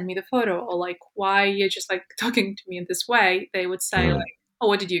did you send me the photo, or like, why you're just like talking to me in this way, they would say Mm, like, oh,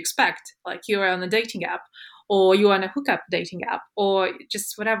 what did you expect, like you are on a dating app, or you are on a hookup dating app, or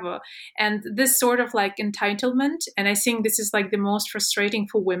just whatever. And this sort of like entitlement, and I think this is like the most frustrating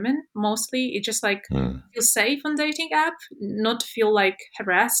for women mostly, it just like mm, feel safe on dating app, not to feel like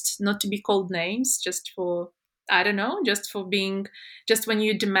harassed, not to be called names, just for, I don't know, just for being, just when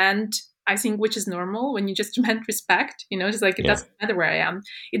you demand, I think, which is normal, when you just demand respect, you know, it's like, it yeah, doesn't matter where I am.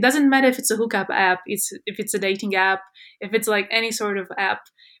 It doesn't matter if it's a hookup app, if it's a dating app, if it's like any sort of app,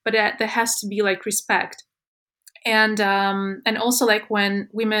 but there has to be like respect. And also like when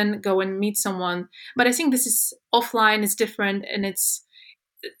women go and meet someone, but I think this is offline is different, and it's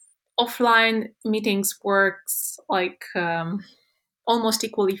offline meetings works like almost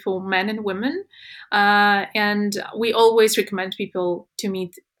equally for men and women. And we always recommend people to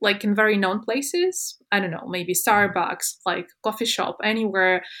meet like in very known places. I don't know, maybe Starbucks, like coffee shop,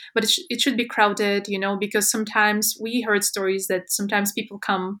 anywhere, but it should be crowded, you know, because sometimes we heard stories that sometimes people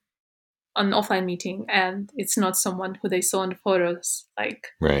come on an offline meeting and it's not someone who they saw in the photos, like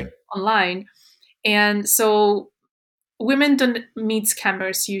right, online. And so women don't meet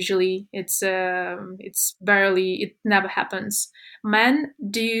scammers usually. It's barely, it never happens. Men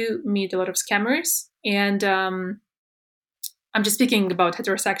do meet a lot of scammers, and I'm just speaking about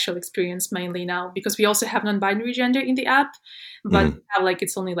heterosexual experience mainly now, because we also have non-binary gender in the app, but mm, like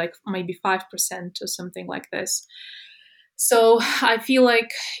it's only like maybe 5% or something like this. So I feel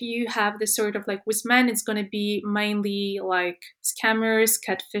like you have this sort of like, with men it's going to be mainly like scammers,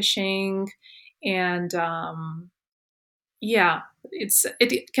 catfishing, and yeah,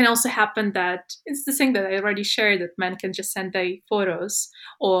 it can also happen that it's the thing that I already shared, that men can just send their photos,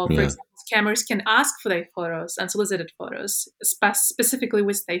 or for yeah, example scammers can ask for their photos, unsolicited photos, specifically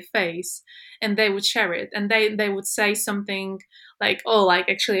with their face, and they would share it, and they would say something like, oh, like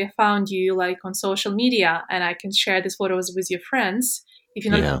actually I found you like on social media and I can share these photos with your friends if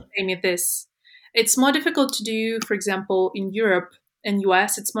you're not going yeah, to pay me this. It's more difficult to do, for example, in Europe and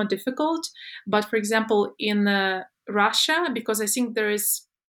US. It's more difficult, but for example in Russia, because I think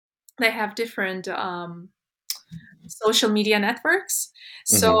they have different social media networks.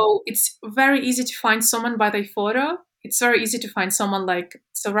 hmm, So it's very easy to find someone by their photo. It's very easy to find someone like,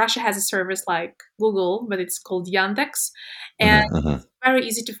 so Russia has a service like Google, but it's called Yandex. And hmm, hmm, it's very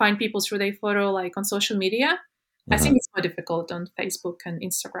easy to find people through their photo like on social media. I think hmm. it's more difficult on Facebook and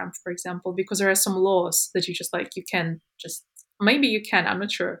Instagram, for example, because there are some laws that you just like, you can just, maybe you can, I'm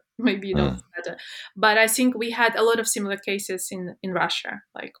not sure. Maybe you know Hmm. this better. But I think we had a lot of similar cases in Russia,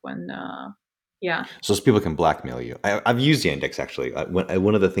 like when, yeah. So people can blackmail you. I've used Yandex actually.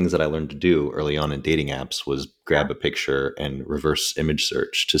 One of the things that I learned to do early on in dating apps was Yeah. grab a picture and reverse image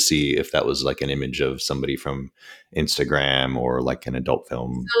search to see if that was like an image of somebody from Instagram or like an adult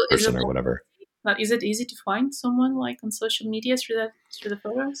film So is it person or whatever. like, is it easy to find someone like on social media through the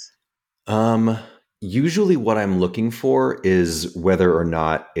photos? Um, Usually, what I'm looking for is whether or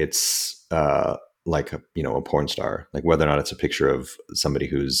not it's like a porn star, like whether or not it's a picture of somebody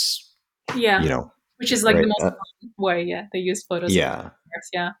who's Yeah, you know which is like the right. most common way. Yeah, they use photos of Yeah. cars.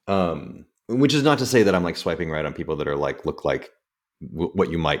 Yeah. Which is not to say that I'm like swiping right on people that are like look like what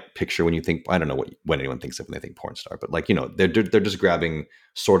you might picture when you think, I don't know when anyone thinks of when they think porn star, but like they're just grabbing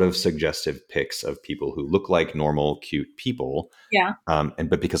sort of suggestive pics of people who look like normal cute people, Yeah.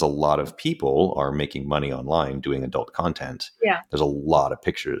 but because a lot of people are making money online doing adult content, Yeah. there's a lot of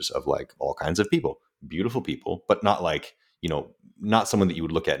pictures of like all kinds of people, beautiful people, but not like not someone that you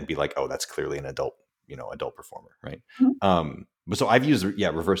would look at and be like, oh, that's clearly an adult adult performer, right? Mhm. But so I've used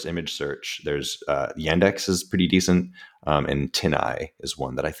reverse image search. There's Yandex is pretty decent, and TinEye is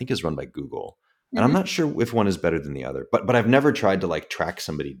one that I think is run by Google. And I'm Mhm. not sure if one is better than the other, but I've never tried to like track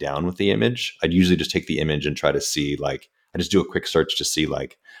somebody down with the image. I'd usually just take the image and try to see like I just do a quick search to see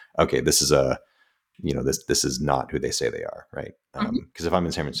like, okay, this is this is not who they say they are, right? Mhm. Because if I'm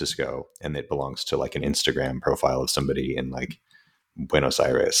in San Francisco and it belongs to like an Instagram profile of somebody in like Buenos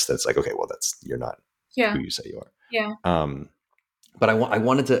Aires, that's like, okay, well, you're not Yeah. who you say you are. Yeah. Um, but I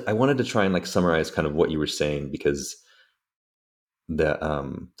wanted to try and like summarize kind of what you were saying, because the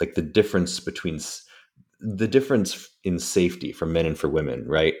like the difference between the difference in safety for men and for women,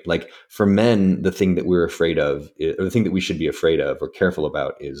 right? Like for men, the thing that we're afraid of, or the thing that we should be afraid of or careful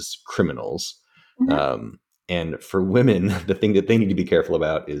about, is criminals. Mhm. Um, and for women, the thing that they need to be careful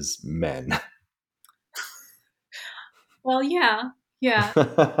about is men. Well, yeah, yeah.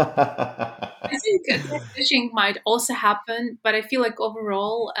 I think catfishing might also happen, but I feel like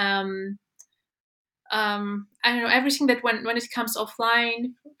overall, I don't know, everything that when it comes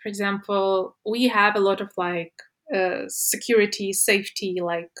offline, for example, we have a lot of like security, safety,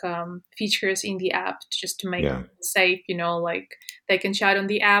 like features in the app just to make Yeah, people safe. Like they can chat on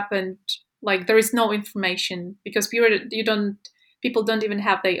the app, and like there is no information because people don't even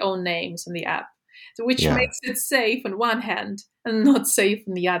have their own names on the app, so which yeah, makes it safe on one hand and not safe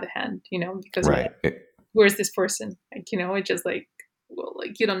on the other hand. Because you're right. like, where's this person? Like, it's just like, well,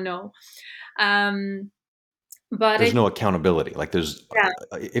 like you don't know. Um, but There's no accountability. Like there's, yeah,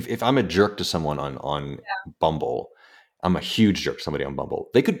 if I'm a jerk to someone on Bumble, I'm a huge jerk to somebody on Bumble.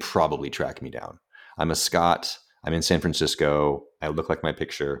 They could probably track me down. I'm a Scot. I'm in San Francisco. I look like my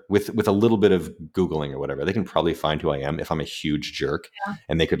picture with a little bit of Googling or whatever. They can probably find who I am if I'm a huge jerk, yeah,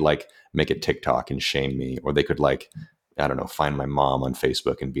 and they could like make a TikTok and shame me, or they could like, I don't know, find my mom on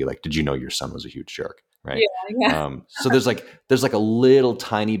Facebook and be like, "Did you know your son was a huge jerk?" Right. yeah, yeah, So there's like a little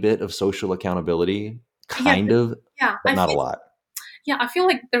tiny bit of social accountability, yeah, kind of, yeah. but not a lot. I feel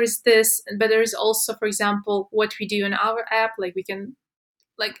like there is this, but there is also, for example, what we do in our app. Like we can,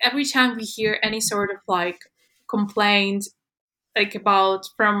 like every time we hear any sort of like complaint, like about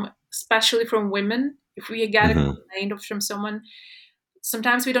from, especially from women, if we get a Hmm. complaint from someone,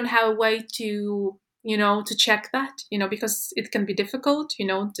 sometimes we don't have a way to check that, because it can be difficult,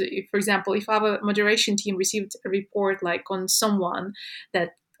 if, for example, if our moderation team received a report like on someone that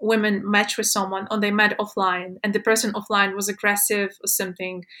women match with someone and they met offline and the person offline was aggressive or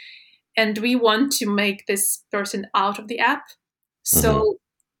something, and we want to make this person out of the app. Hmm. So,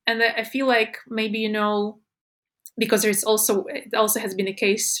 and I feel like maybe, because it also has been a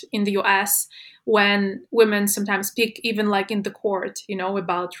case in the US when women sometimes speak even like in the court,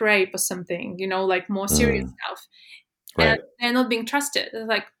 about rape or something, like more serious Hmm. stuff, and Right. they're not being trusted. It's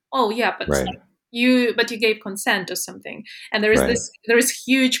like, oh yeah, but Right. you gave consent or something, and Right. there is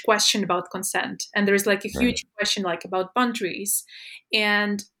huge question about consent, and there is like a Right. huge question like about boundaries.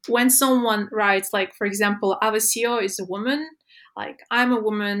 And when someone writes, like, for example, our CEO is a woman, like I'm a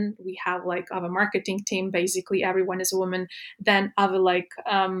woman, we have like our marketing team, basically everyone is a woman, then other like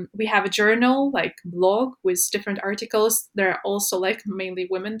we have a journal, like blog with different articles, there are also like mainly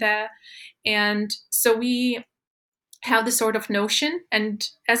women there. And so we have this sort of notion. And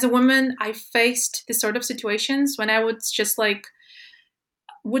as a woman, I faced this sort of situations when I would just like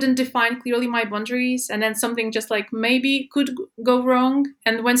wouldn't define clearly my boundaries, and then something just like maybe could go wrong.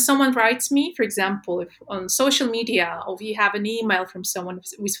 And when someone writes me, for example, if on social media or we have an email from someone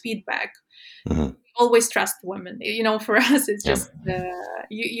with feedback, Hmm. always trust women. For us, it's Yeah. just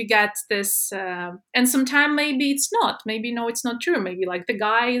you get this, and sometimes maybe it's not. Maybe no, it's not true. Maybe like the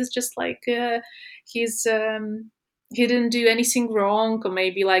guy is just like he's he didn't do anything wrong, or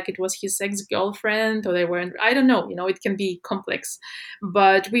maybe like it was his ex girlfriend, or they weren't. I don't know. It can be complex,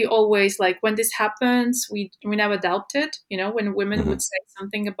 but we always like when this happens, we never doubt it. When women Hmm. would say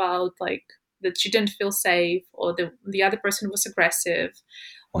something about like that she didn't feel safe, or the other person was aggressive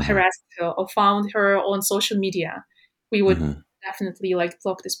or Hmm. harassed her or found her on social media, we would Hmm. definitely like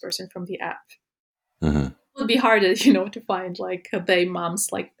block this person from the app. Hmm. It would be harder, to find like their mom's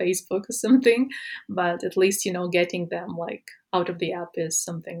like Facebook or something, but at least, getting them like out of the app is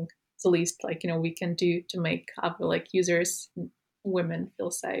something the least like, we can do to make other like users, women,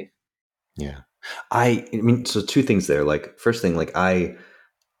 feel safe. Yeah. I mean, so two things there. Like, first thing, like,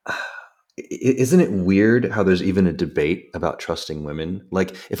 isn't it weird how there's even a debate about trusting women?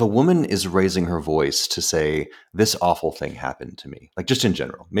 Like, if a woman is raising her voice to say, this awful thing happened to me, like just in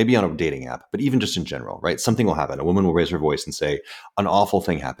general, maybe on a dating app, but even just in general, right? Something will happen. A woman will raise her voice and say, an awful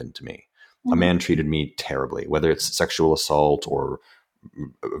thing happened to me. A Mhm. man treated me terribly, whether it's sexual assault or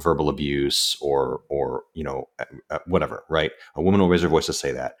verbal abuse or whatever, right? A woman will raise her voice to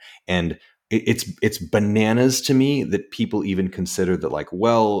say that. And it's bananas to me that people even consider that, like,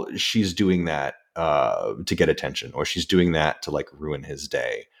 well, she's doing that to get attention, or she's doing that to like ruin his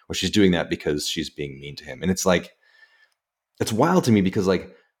day, or she's doing that because she's being mean to him. And it's like, it's wild to me because like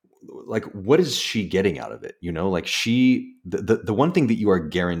what is she getting out of it? Like the one thing that you are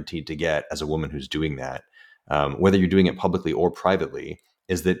guaranteed to get as a woman who's doing that, whether you're doing it publicly or privately,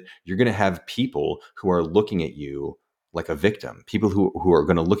 is that you're going to have people who are looking at you like a victim, people who are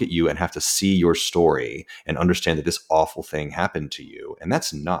going to look at you and have to see your story and understand that this awful thing happened to you, and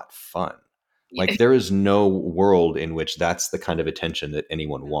that's not fun. Yeah, Like there is no world in which that's the kind of attention that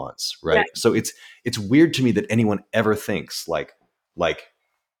anyone wants, yeah, right? So it's weird to me that anyone ever thinks like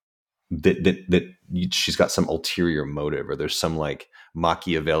that she's got some ulterior motive or there's some like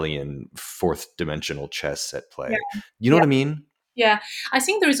Machiavellian fourth dimensional chess at yeah, play. You know yeah. what I mean? Yeah, I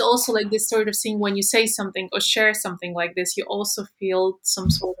think there is also like this sort of thing when you say something or share something like this, you also feel some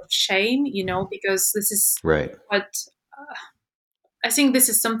sort of shame, because this is Right. what I think this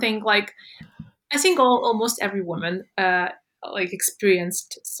is something like I think almost every woman like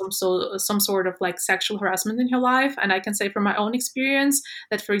experienced some sort of like sexual harassment in her life, and I can say from my own experience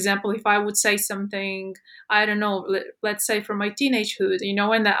that, for example, if I would say something, I don't know, let's say from my teenagehood,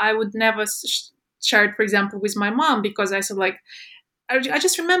 and that I would never share it, for example, with my mom because I said like I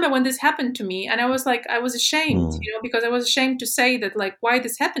just remember when this happened to me, and I was like, I was ashamed, Mm, because I was ashamed to say that, like, why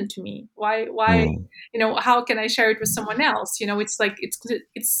this happened to me? Why, mm. how can I share it with someone else? It's like,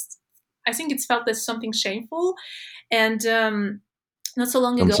 it's, I think it's felt as something shameful. And not so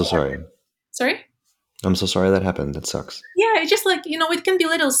long I'm ago, so sorry. sorry? I'm so sorry that happened. That sucks. Yeah, it's just like, it can be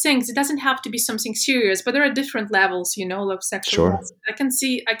little things. It doesn't have to be something serious, but there are different levels, of sexual Sure. harassment. I can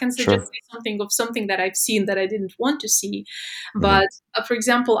say just Sure. say something of something that I've seen that I didn't want to see. Hmm. But for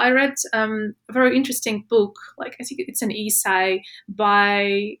example, I read a very interesting book, like I think it's an essay by,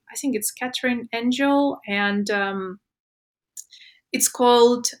 I think it's Catherine Angel, and it's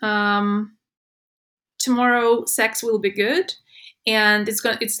called Tomorrow Sex Will Be Good, and it's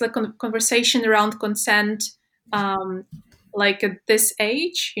like a conversation around consent, um, like at this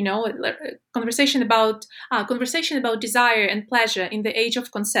age, like a conversation about desire and pleasure in the age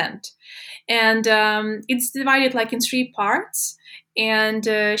of consent, and it's divided like in three parts. And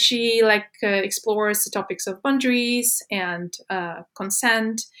she like explores the topics of boundaries and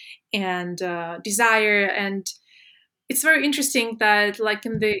consent and desire. And it's very interesting that like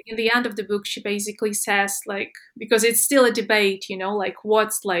in the end of the book she basically says, like, because it's still a debate, like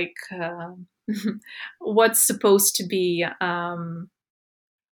what's like what's supposed to be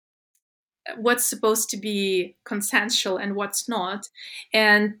consensual and what's not.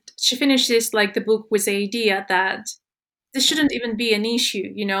 And she finishes like the book with the idea that this shouldn't even be an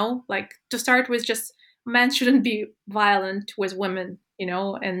issue, like to start with, just men shouldn't be violent with women,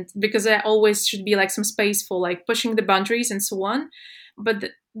 and because there always should be like some space for like pushing the boundaries and so on.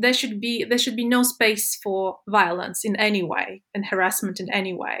 But there should be no space for violence in any way and harassment in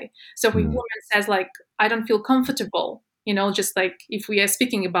any way. So if a Mm. woman says like, I don't feel comfortable, just like if we are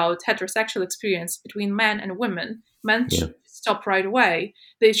speaking about heterosexual experience between men and women, men Yeah. should stop right away.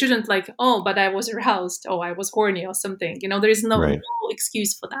 They shouldn't like, oh, but I was aroused, oh, I was horny or something. There is no Right.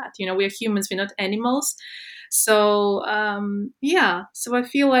 excuse for that. We are humans, we're not animals. So yeah, so I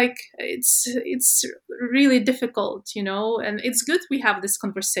feel like it's really difficult, and it's good we have this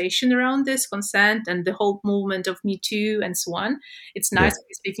conversation around this consent and the whole movement of Me Too and so on. It's Yeah. nice to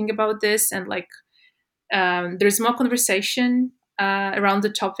be speaking about this, and like there's more conversation around the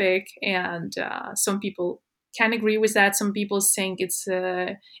topic, and some people can agree with that. Some people think it's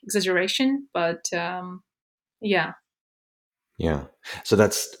exaggeration, but yeah, Yeah. So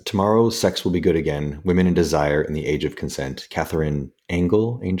that's tomorrow. Sex will be good again. Women in Desire in the Age of Consent. Catherine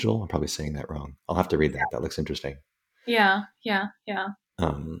Angel. I'm probably saying that wrong. I'll have to read that. That looks interesting. yeah, yeah, yeah,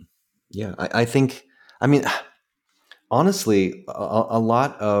 Um, yeah. I think. I mean, honestly, a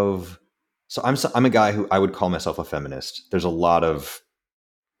lot of. I'm a guy who I would call myself a feminist. There's a lot of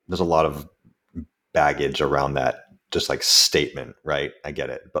baggage around that just like statement, right? I get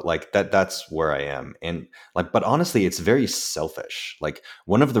it. But like that's where I am. And like but honestly, it's very selfish. Like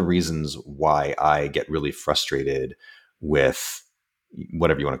one of the reasons why I get really frustrated with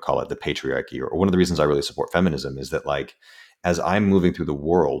whatever you want to call it, the patriarchy, or one of the reasons I really support feminism is that like as I'm moving through the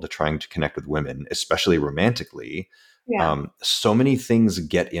world trying to connect with women, especially romantically, yeah, so many things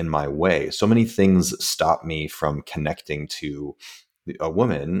get in my way. So many things stop me from connecting to a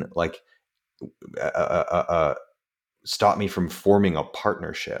woman. Like stop me from forming a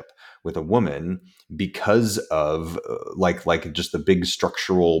partnership with a woman because of like just the big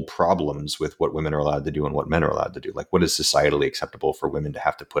structural problems with what women are allowed to do and what men are allowed to do. Like what is societally acceptable for women to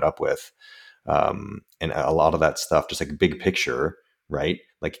have to put up with, and a lot of that stuff, just like big picture, right?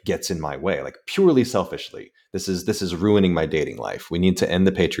 Like gets in my way, like purely selfishly. This is ruining my dating life. We need to end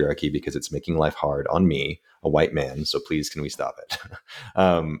the patriarchy because it's making life hard on me, a white man. So please, can we stop it?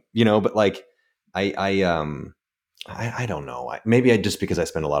 But like I don't know. Maybe I just because I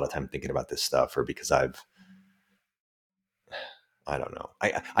spend a lot of time thinking about this stuff, or because I don't know.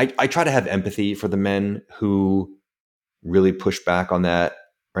 I try to have empathy for the men who really push back on that,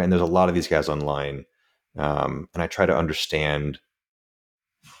 right? And there's a lot of these guys online, and I try to understand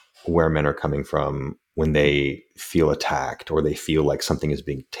where men are coming from when they feel attacked or they feel like something is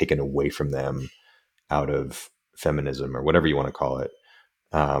being taken away from them out of feminism or whatever you want to call it.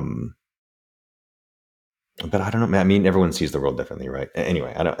 Um, but I don't know. I mean, everyone sees the world differently, right?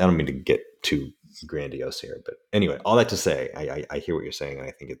 Anyway, I don't mean to get too grandiose here, but anyway, all that to say, I hear what you're saying, and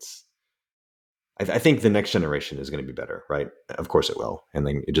I think I think the next generation is going to be better, right? Of course it will, and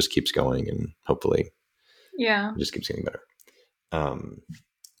then it just keeps going, and hopefully Yeah. it just keeps getting better. Um,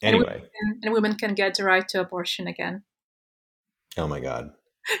 And anyway, women can get the right to abortion again. oh my God,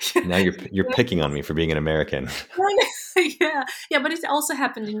 now you're picking on me for being an American. Yeah, yeah, but it also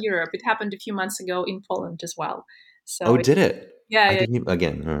happened in Europe. It happened a few months ago in Poland as well. Oh, So did it? yeah, I yeah, didn't even,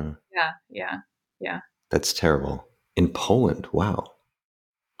 again. yeah, yeah, yeah, That's terrible. In Poland, wow,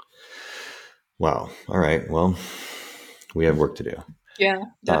 wow. All right, well, we have work to do. yeah,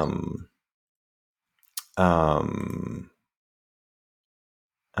 definitely. Um, um,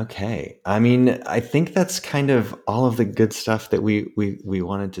 okay. I mean, I think that's kind of all of the good stuff that we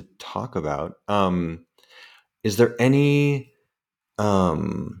wanted to talk about. Is there any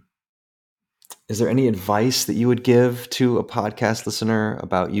um, is there any advice that you would give to a podcast listener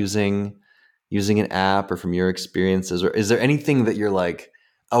about using an app, or from your experiences, or is there anything that you're like,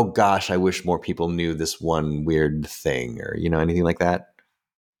 oh gosh, I wish more people knew this one weird thing, or anything like that,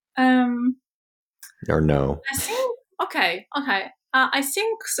 Um, or no? I think okay, okay. I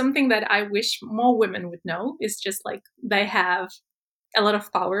think something that I wish more women would know is just like they have a lot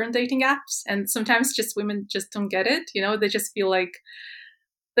of power in dating apps, and sometimes just women just don't get it. They just feel like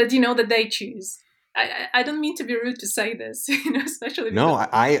that. That they choose. I don't mean to be rude to say this, especially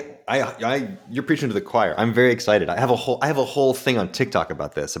because No, you're preaching to the choir. I'm very excited. I have a whole thing on TikTok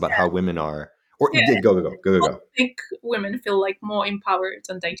about this, about how women are. Or yeah, go go go go go I go. think women feel like more empowered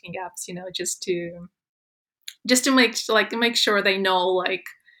on dating apps. Just to make sure they know like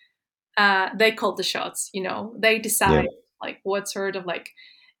they call the shots. They Yeah. decide like what sort of like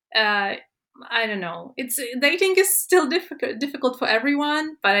uh I don't know. It's dating is still difficult for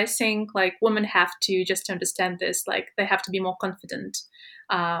everyone, but I think like women have to just understand this. Like they have to be more confident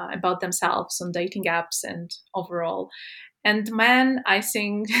about themselves on dating apps and overall. And men, I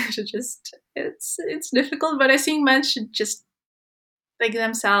think should just it's difficult, but I think men should just make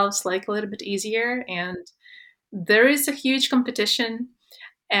themselves like a little bit easier. And there is a huge competition,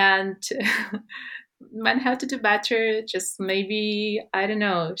 and men have to do better. Just maybe I don't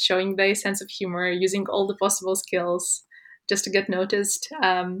know, showing their sense of humor, using all the possible skills just to get noticed.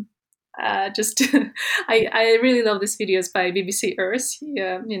 Just I really love these videos by BBC Earth.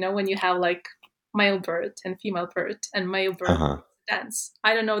 Yeah, when you have like male bird and female bird, and male Uh bird huh. dance.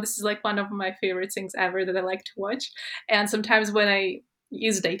 I don't know. This is like one of my favorite things ever that I like to watch. And sometimes when I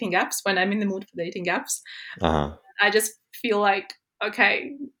use dating apps, when I'm in the mood for dating apps, Uh huh. I just feel like,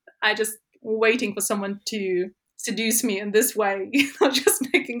 okay, I just waiting for someone to seduce me in this way, just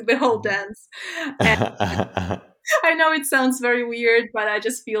making the whole dance. And I know it sounds very weird, but I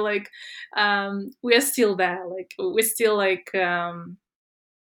just feel like we're still there. Like we're still like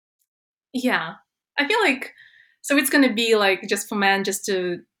yeah. I feel like so it's gonna be like just for men just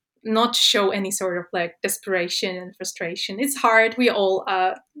to not show any sort of like desperation and frustration. It's hard. We all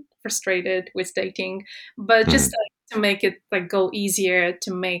are frustrated with dating, but just Mhm, like, to make it like go easier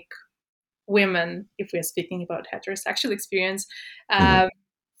to make women, if we're speaking about heterosexual experience, mhm, um,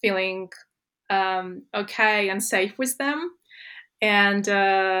 feeling okay and safe with them, and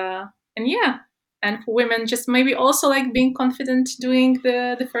yeah, and for women just maybe also like being confident doing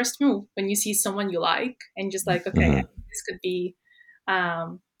the first move when you see someone you like, and just like, okay, mhm, this could be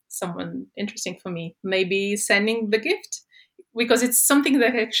um someone interesting for me, maybe sending the gift, because it's something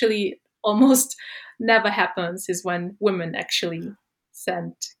that actually almost never happens, is when women actually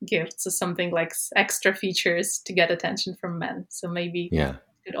send gifts or something like extra features to get attention from men, so maybe yeah. it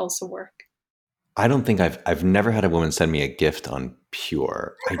could also work. I don't think I've never had a woman send me a gift on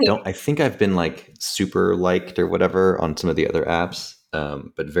Pure. I think I've been like super liked or whatever on some of the other apps,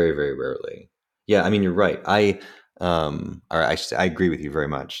 but very very rarely. Yeah, I mean you're right. Or I agree with you very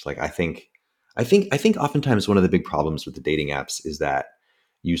much. Like I think oftentimes one of the big problems with the dating apps is that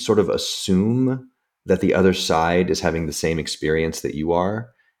you sort of assume that the other side is having the same experience that you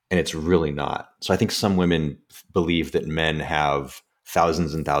are, and it's really not. So I think some women believe that men have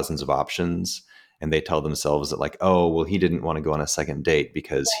thousands and thousands of options, and they tell themselves that like, oh well, he didn't want to go on a second date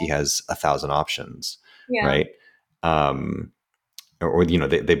because he has 1,000 options, Yeah, right? um or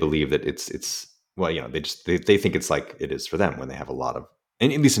they believe that it's well, they think it's like it is for them when they have a lot of,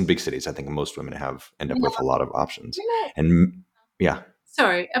 and at least in big cities I think most women have end up with a lot of options. you know And yeah.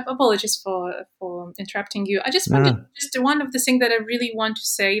 Sorry, apologies for interrupting you. I just No, wanted no. just one of the things that I really want to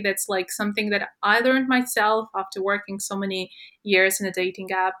say that's like something that I learned myself after working so many years in a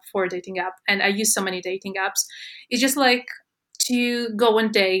dating app for a dating app, and I use so many dating apps. It's just like to go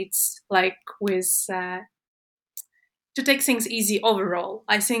on dates, like with to take things easy overall.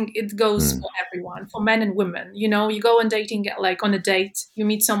 I think it goes Hmm. for everyone, for men and women. You know, you go on dating, like on a date, you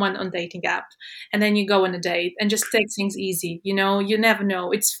meet someone on dating app, and then you go on a date and just take things easy. You know, you never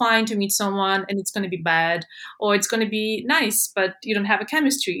know. It's fine to meet someone and it's going to be bad, or it's going to be nice, but you don't have a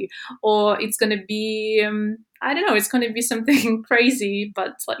chemistry, or it's going to be, I don't know, it's going to be something crazy,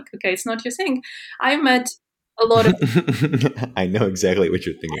 but like, okay, it's not your thing. I met a lot of, I know exactly what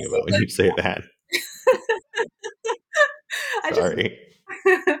you're thinking about when you say that. I just Sorry.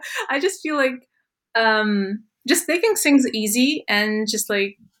 I just feel like just taking things easy and just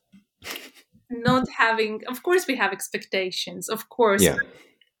like not having, of course we have expectations, of course Yeah.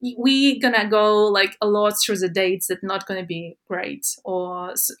 we gonna go like a lot through the dates that not gonna be great.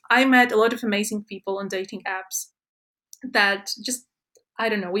 Or I met a lot of amazing people on dating apps that just, I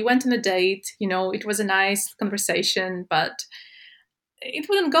don't know, we went on a date, you know, it was a nice conversation, but it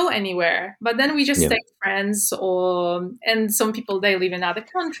wouldn't go anywhere. But then we just Yeah. stayed friends, or and some people they live in other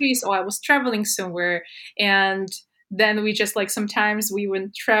countries, or I was traveling somewhere, and then we just like sometimes we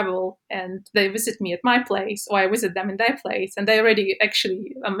would travel and they visit me at my place, or I visit them in their place, and they already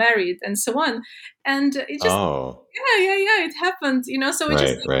actually are married and so on. And it just, Oh, yeah, it happened, you know. So it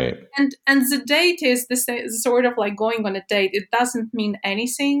just right, right. and the date is the sort of like going on a date. It doesn't mean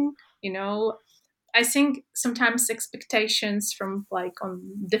anything, you know. I think sometimes expectations from like on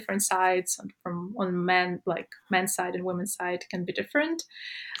different sides, from on men, like men's side and women's side, can be different.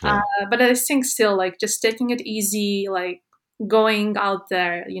 Uh, Yeah. but I think still like just taking it easy, like going out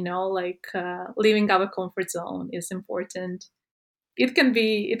there, you know, like leaving our comfort zone is important. It can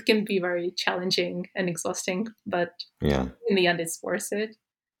be very challenging and exhausting, but Yeah. in the end, it's worth it.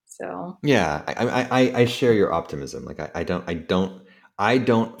 So Yeah, I share your optimism. Like I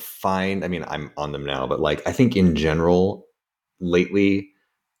don't find. I mean, I'm on them now, but like I think in general, lately,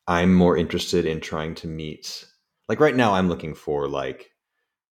 I'm more interested in trying to meet. Like right now, I'm looking for like.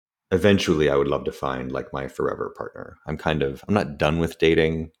 Eventually, I would love to find like my forever partner. I'm not done with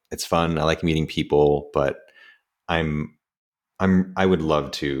dating. It's fun. I like meeting people, but I'm I would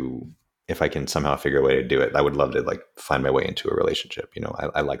love to, if I can somehow figure a way to do it. I would love to like find my way into a relationship. You know,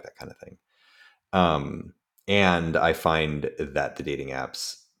 I like that kind of thing. Um, and I find that the dating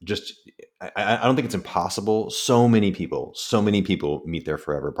apps just, I don't think it's impossible. So many people meet their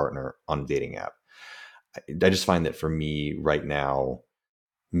forever partner on a dating app. I just find that for me right now,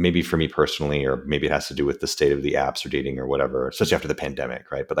 maybe for me personally, or maybe it has to do with the state of the apps or dating or whatever, especially after the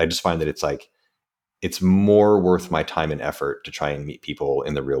pandemic, right? But I just find that it's like, it's more worth my time and effort to try and meet people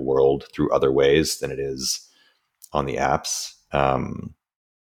in the real world through other ways than it is on the apps. I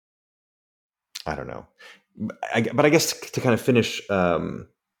don't know. But I guess to kind of finish, I'm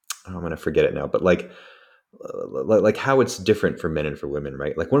going to forget it now, but like how it's different for men and for women,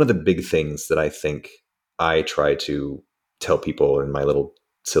 right? Like one of the big things that I think I try to tell people in my little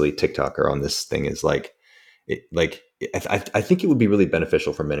silly TikToker on this thing is like, I think it would be really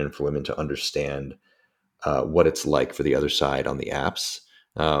beneficial for men and for women to understand what it's like for the other side on the apps.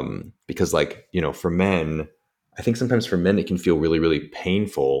 Because, like, you know, for men, I think sometimes for men, it can feel really, really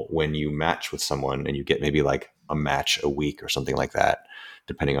painful when you match with someone and you get maybe like a match a week or something like that,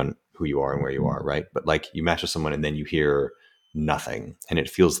 depending on who you are and where you are, right? But like you match with someone and then you hear nothing and it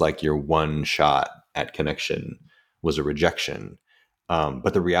feels like your one shot at connection was a rejection.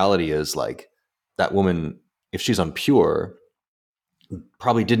 But the reality is, like, that woman, if she's on Pure,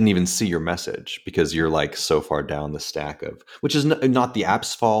 probably didn't even see your message because you're like so far down the stack of, which is not the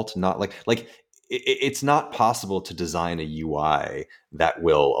app's fault, not like it's not possible to design a UI that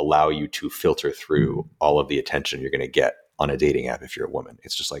will allow you to filter through all of the attention you're going to get on a dating app if you're a woman.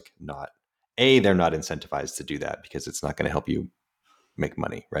 It's just like not, they're not incentivized to do that because it's not going to help you make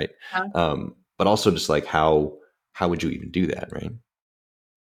money, right? But also just like how would you even do that, right?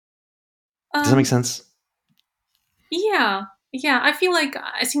 Does that make um, sense? yeah, yeah. I feel like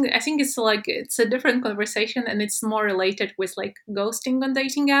I think it's like it's a different conversation, and it's more related with like ghosting on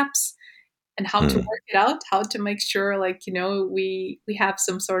dating apps and how to Hmm. work it out, how to make sure like you know we have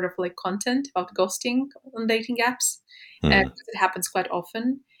some sort of like content about ghosting on dating apps, Hmm. because it happens quite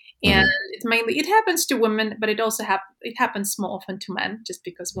often, and Hmm. it happens to women, but it happens more often to men, just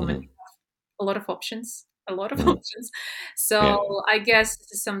because women Hmm. a lot of options, a lot of Hmm. options. So Yeah. I guess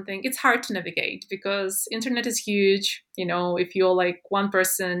this is something, it's hard to navigate because internet is huge. You know, if you're like one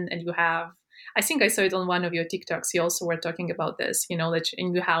person and you have, I think I saw it on one of your TikToks. You also were talking about this, that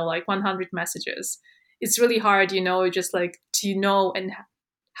you have like 100 messages. It's really hard, just like to know and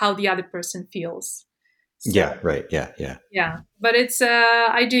how the other person feels. So Yeah, right. Yeah, yeah. yeah, but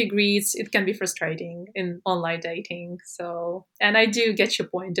I do agree it can be frustrating in online dating. So, and I do get your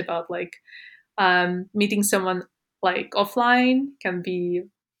point about like meeting someone like offline can be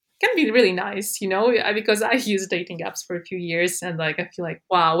really nice, because I used dating apps for a few years, and like I feel like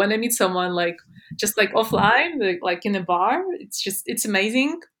wow, when I meet someone like just like offline, like in a bar, it's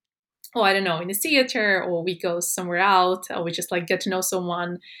amazing. Or I don't know, in a theater, or we go somewhere out, or we just like get to know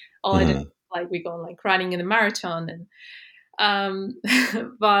someone, or I don't Mhm. like we go like running in a marathon, and um,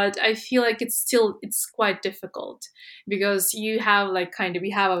 but I feel like it's quite difficult because you have like kind of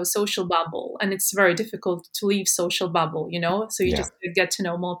we have a social bubble, and it's very difficult to leave social bubble, so you Yeah. just get to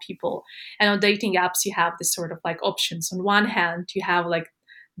know more people. And on dating apps you have this sort of like options. On one hand you have like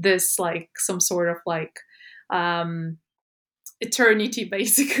this like some sort of like um eternity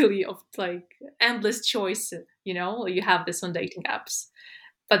basically of like endless choice, you have this on dating apps,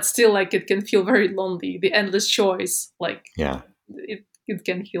 but still like it can feel very lonely, the endless choice, like Yeah. it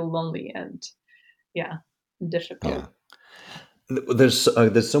can feel lonely and yeah, difficult. Yeah.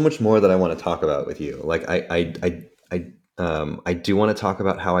 There's so much more that I want to talk about with you. Like I do want to talk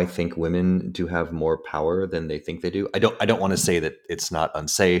about how I think women do have more power than they think they do. I don't want to say that it's not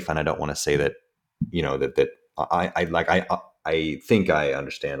unsafe, and I don't want to say that that I think I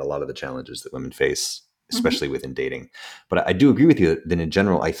understand a lot of the challenges that women face, Hmm. especially within dating. But I do agree with you that in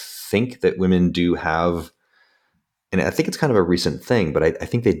general, I think that women do have, and I think it's kind of a recent thing, but I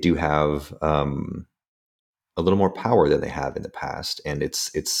think they do have a little more power than they have in the past, and it's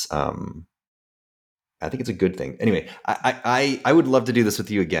I think it's a good thing. Anyway, I would love to do this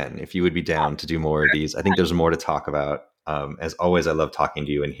with you again if you would be down to do more of these. I think there's more to talk about. As always, I love talking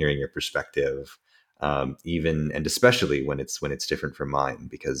to you and hearing your perspective, even and especially when it's different from mine,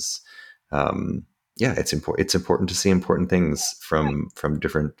 because yeah, it's important. It's important to see important things from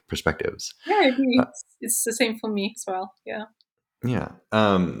different perspectives. Yeah, I agree. Uh, It's the same for me as well. Yeah. yeah.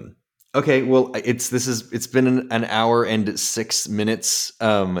 Okay. Well, it's been an hour and 6 minutes.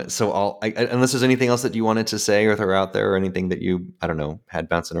 So unless there's anything else that you wanted to say or throw out there, or anything that you, I don't know, had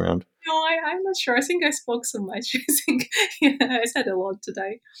bouncing around. No, I'm not sure. I think I spoke so much. I think yeah, I said a lot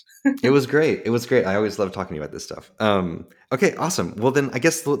today. It was great. It was great. I always love talking about this stuff. Okay. Awesome. Well, then I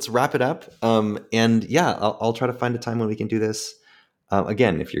guess let's wrap it up. And yeah, I'll try to find a time when we can do this.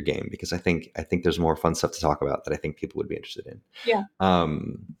 Again, if you're game, because I think there's more fun stuff to talk about that I think people would be interested in. Yeah.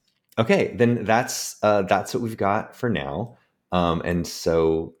 Okay, then that's what we've got for now. And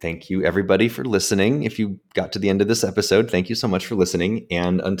so thank you everybody for listening. If you got to the end of this episode, thank you so much for listening.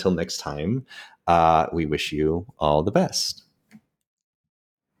 And until next time, we wish you all the best.